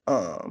 minutes.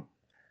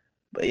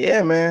 But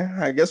yeah,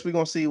 man, I guess we're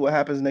gonna see what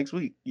happens next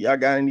week. Y'all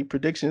got any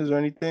predictions or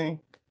anything?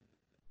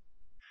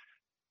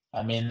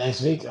 I mean,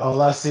 next week, all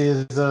I see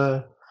is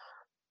Tom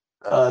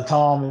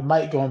and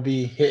Mike gonna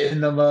be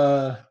hitting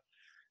them.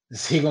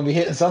 He gonna be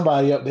hitting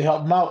somebody up to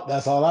help him out.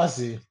 That's all I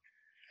see.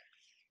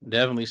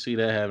 Definitely see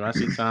that happen. I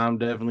see Tom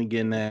definitely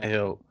getting that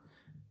help.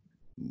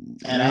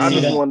 And I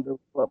just wonder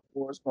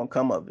what's gonna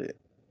come of it.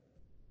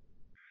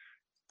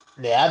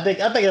 Yeah, I think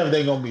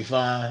everything's gonna be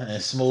fine and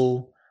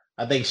smooth.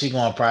 I think she's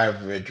gonna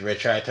probably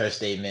retract her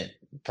statement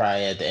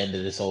probably at the end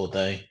of this whole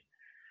thing,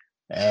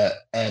 and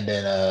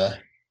then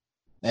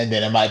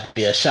it might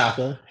be a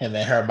shocker. Him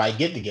and her might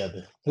get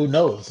together. Who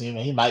knows?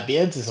 He might be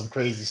into some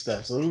crazy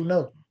stuff. So who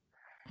knows?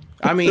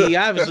 I mean, he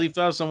obviously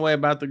felt some way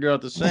about the girl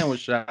at the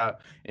sandwich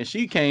shop, and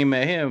she came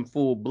at him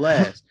full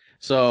blast.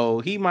 So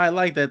he might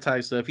like that type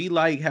of stuff. He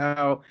like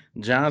how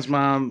John's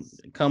mom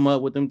come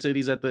up with them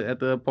titties at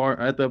the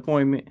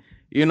appointment.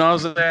 You know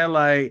what I'm saying?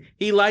 Like,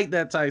 he liked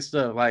that type of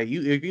stuff. Like,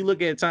 if you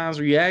look at Tom's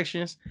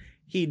reactions,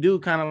 he do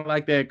kind of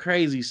like that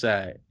crazy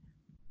side.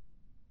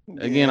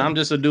 Yeah. Again, I'm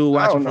just a dude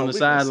watching from the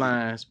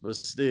sidelines, but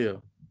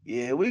still.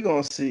 Yeah, we're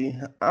gonna see.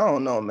 I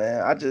don't know,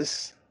 man.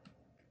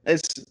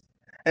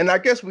 And I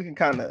guess we can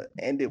kind of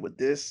end it with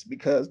this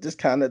because this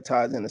kind of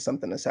ties into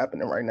something that's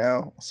happening right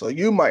now. So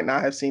you might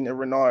not have seen it,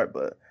 Renard,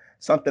 but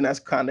something that's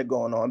kind of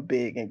going on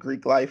big in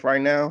Greek life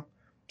right now,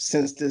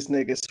 since this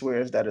nigga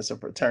swears that it's a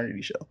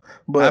fraternity show.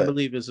 But I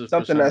believe it's a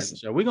fraternity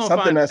show. We're gonna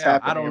find that's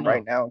out. Happening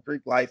right now in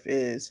Greek life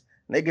is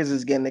niggas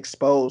is getting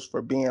exposed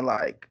for being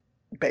like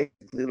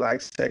basically like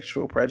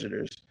sexual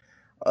predators,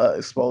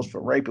 exposed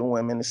for raping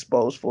women,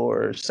 exposed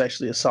for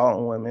sexually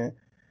assaulting women.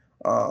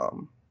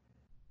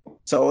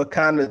 So it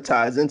kind of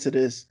ties into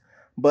this,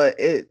 but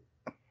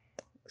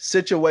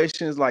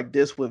situations like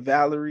this with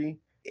Valerie,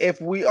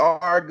 if we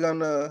are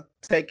gonna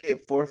take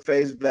it for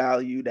face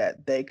value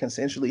that they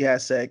consensually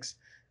had sex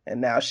and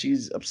now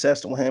she's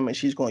obsessed with him and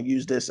she's going to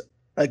use this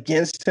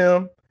against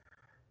him,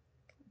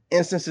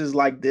 instances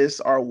like this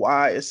are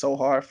why it's so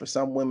hard for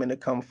some women to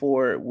come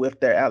forward with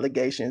their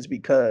allegations,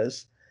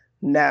 because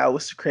now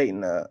it's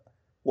creating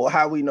well,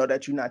 how we know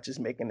that you're not just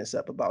making this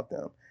up about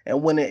them?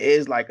 And when it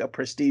is like a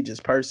prestigious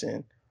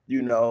person,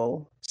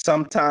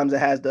 sometimes it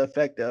has the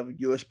effect of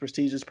you're a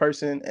prestigious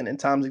person, and in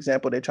Tom's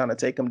example, they're trying to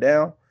take him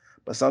down.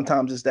 But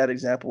sometimes it's that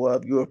example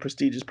of you're a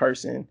prestigious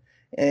person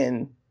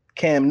and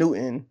Cam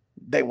Newton,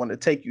 they want to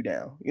take you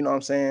down. You know what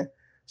I'm saying?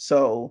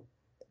 So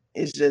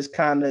it's just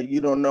kind of,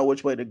 you don't know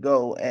which way to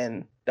go.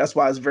 And that's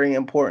why it's very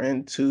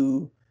important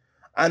to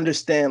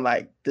understand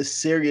like the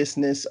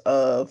seriousness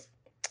of,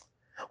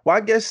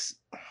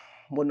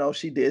 no,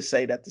 she did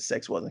say that the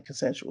sex wasn't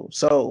consensual.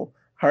 So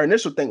her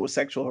initial thing was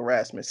sexual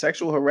harassment.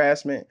 Sexual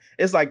harassment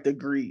is like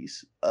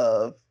degrees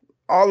of,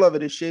 all of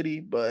it is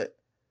shitty, but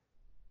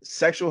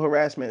sexual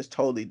harassment is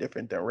totally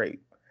different than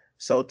rape.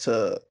 So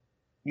to,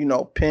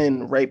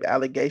 pin rape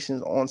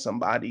allegations on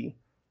somebody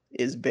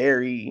is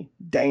very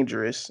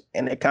dangerous,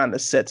 and it kind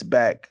of sets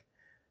back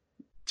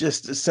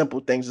just the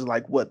simple things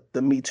like what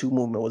the Me Too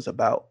movement was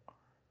about.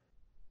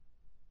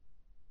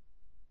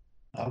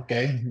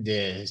 Okay,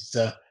 yeah,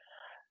 so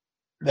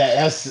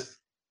that's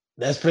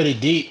pretty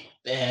deep,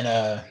 and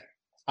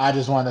I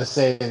just want to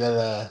say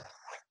that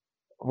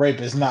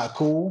rape is not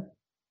cool,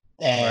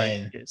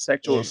 and right.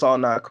 Sexual assault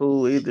not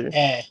cool either.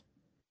 And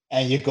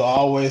you can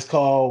always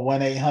call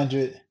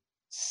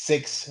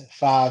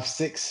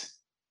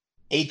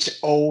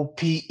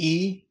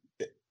 1-800-656-HOPE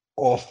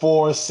or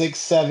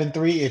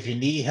 4673 if you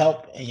need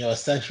help and you're a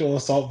sexual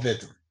assault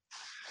victim.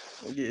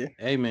 Yeah.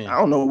 Amen. I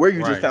don't know where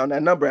you just found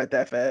that number at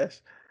that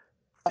fast.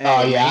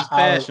 Hey, yeah, he's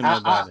passionate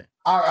about it.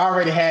 I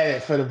already had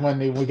it for the when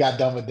we got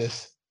done with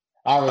this.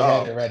 I already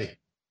had it ready.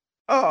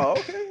 Oh,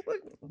 okay. Look,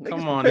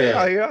 come on here.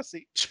 Out here. I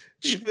see.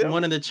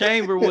 One in the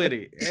chamber with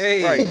it.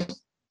 Hey. Right.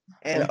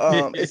 And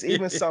it's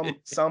even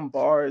some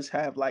bars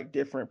have like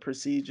different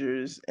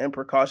procedures and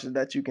precautions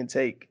that you can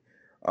take.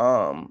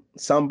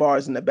 Some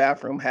bars in the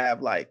bathroom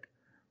have like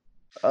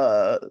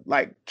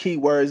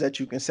keywords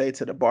that you can say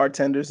to the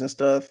bartenders and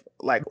stuff,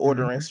 like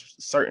ordering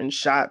certain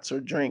shots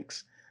or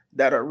drinks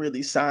that are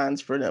really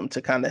signs for them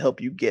to kind of help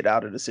you get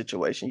out of the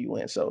situation you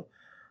in. So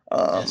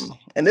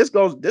and this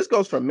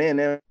goes for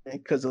men,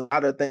 because a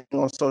lot of things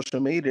on social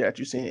media that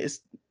you see,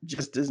 it's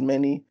just as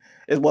many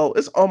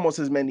it's almost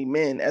as many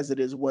men as it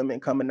is women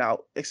coming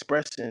out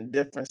expressing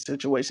different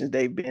situations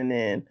they've been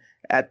in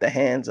at the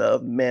hands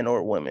of men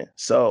or women.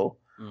 So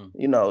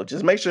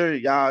just make sure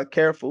y'all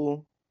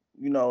careful.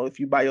 If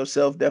you by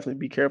yourself, definitely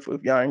be careful.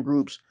 If y'all in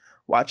groups,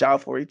 watch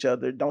out for each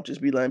other. Don't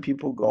just be letting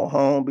people go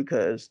home with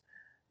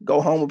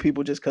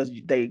people just because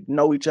they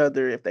know each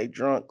other. If they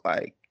drunk,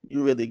 like,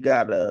 you really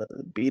gotta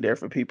be there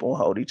for people and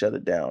hold each other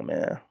down,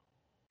 man.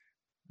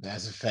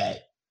 That's a fact.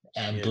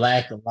 And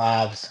Black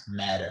Lives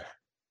Matter.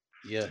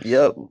 Yeah.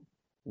 Yep.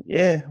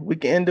 Yeah, we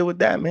can end it with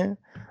that, man.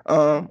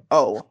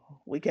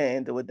 We can't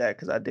end it with that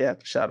because I did have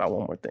to shout out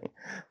one more thing.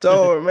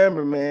 So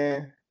remember,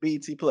 man,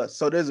 BET Plus.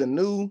 So there's a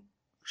new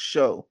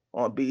show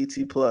on BET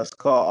Plus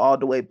called All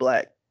the Way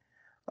Black.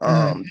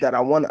 That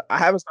I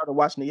haven't started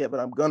watching it yet, but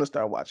I'm gonna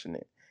start watching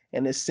it.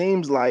 And it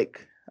seems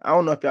like, I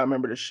don't know if y'all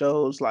remember the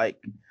shows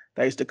like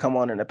that used to come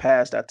on in the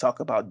past that talk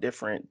about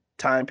different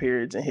time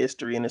periods in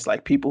history, and it's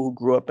like people who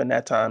grew up in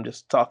that time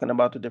just talking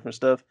about the different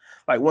stuff,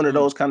 like one of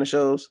those kind of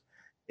shows.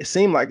 It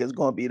seemed like it's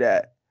going to be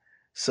that.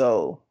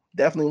 So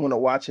definitely want to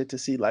watch it to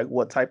see like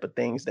what type of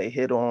things they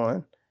hit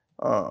on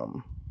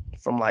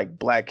from like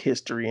Black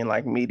history and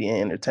like media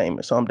and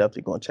entertainment. So I'm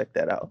definitely going to check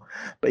that out.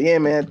 But yeah,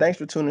 man, thanks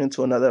for tuning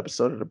into another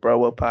episode of the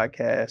Bro Up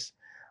Podcast.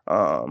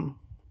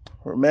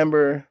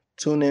 Remember,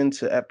 tune in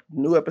to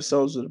new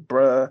episodes of the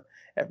Bruh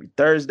every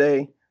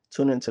Thursday.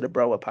 Tune into the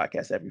Bro Up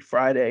Podcast every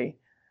Friday.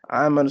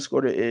 I'm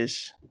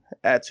 _the_ish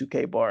at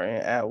 2K Barton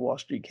at Wall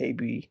Street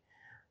KB.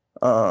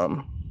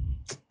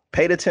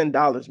 Pay the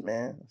 $10,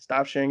 man.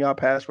 Stop sharing y'all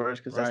passwords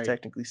because that's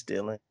technically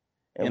stealing.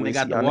 And they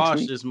got the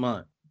wash this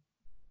month.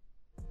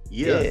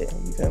 Yeah. You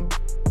feel me?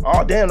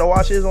 Oh, damn, the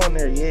wash is on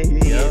there. Yeah.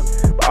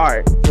 But all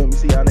right,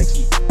 see y'all next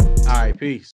week. All right, peace.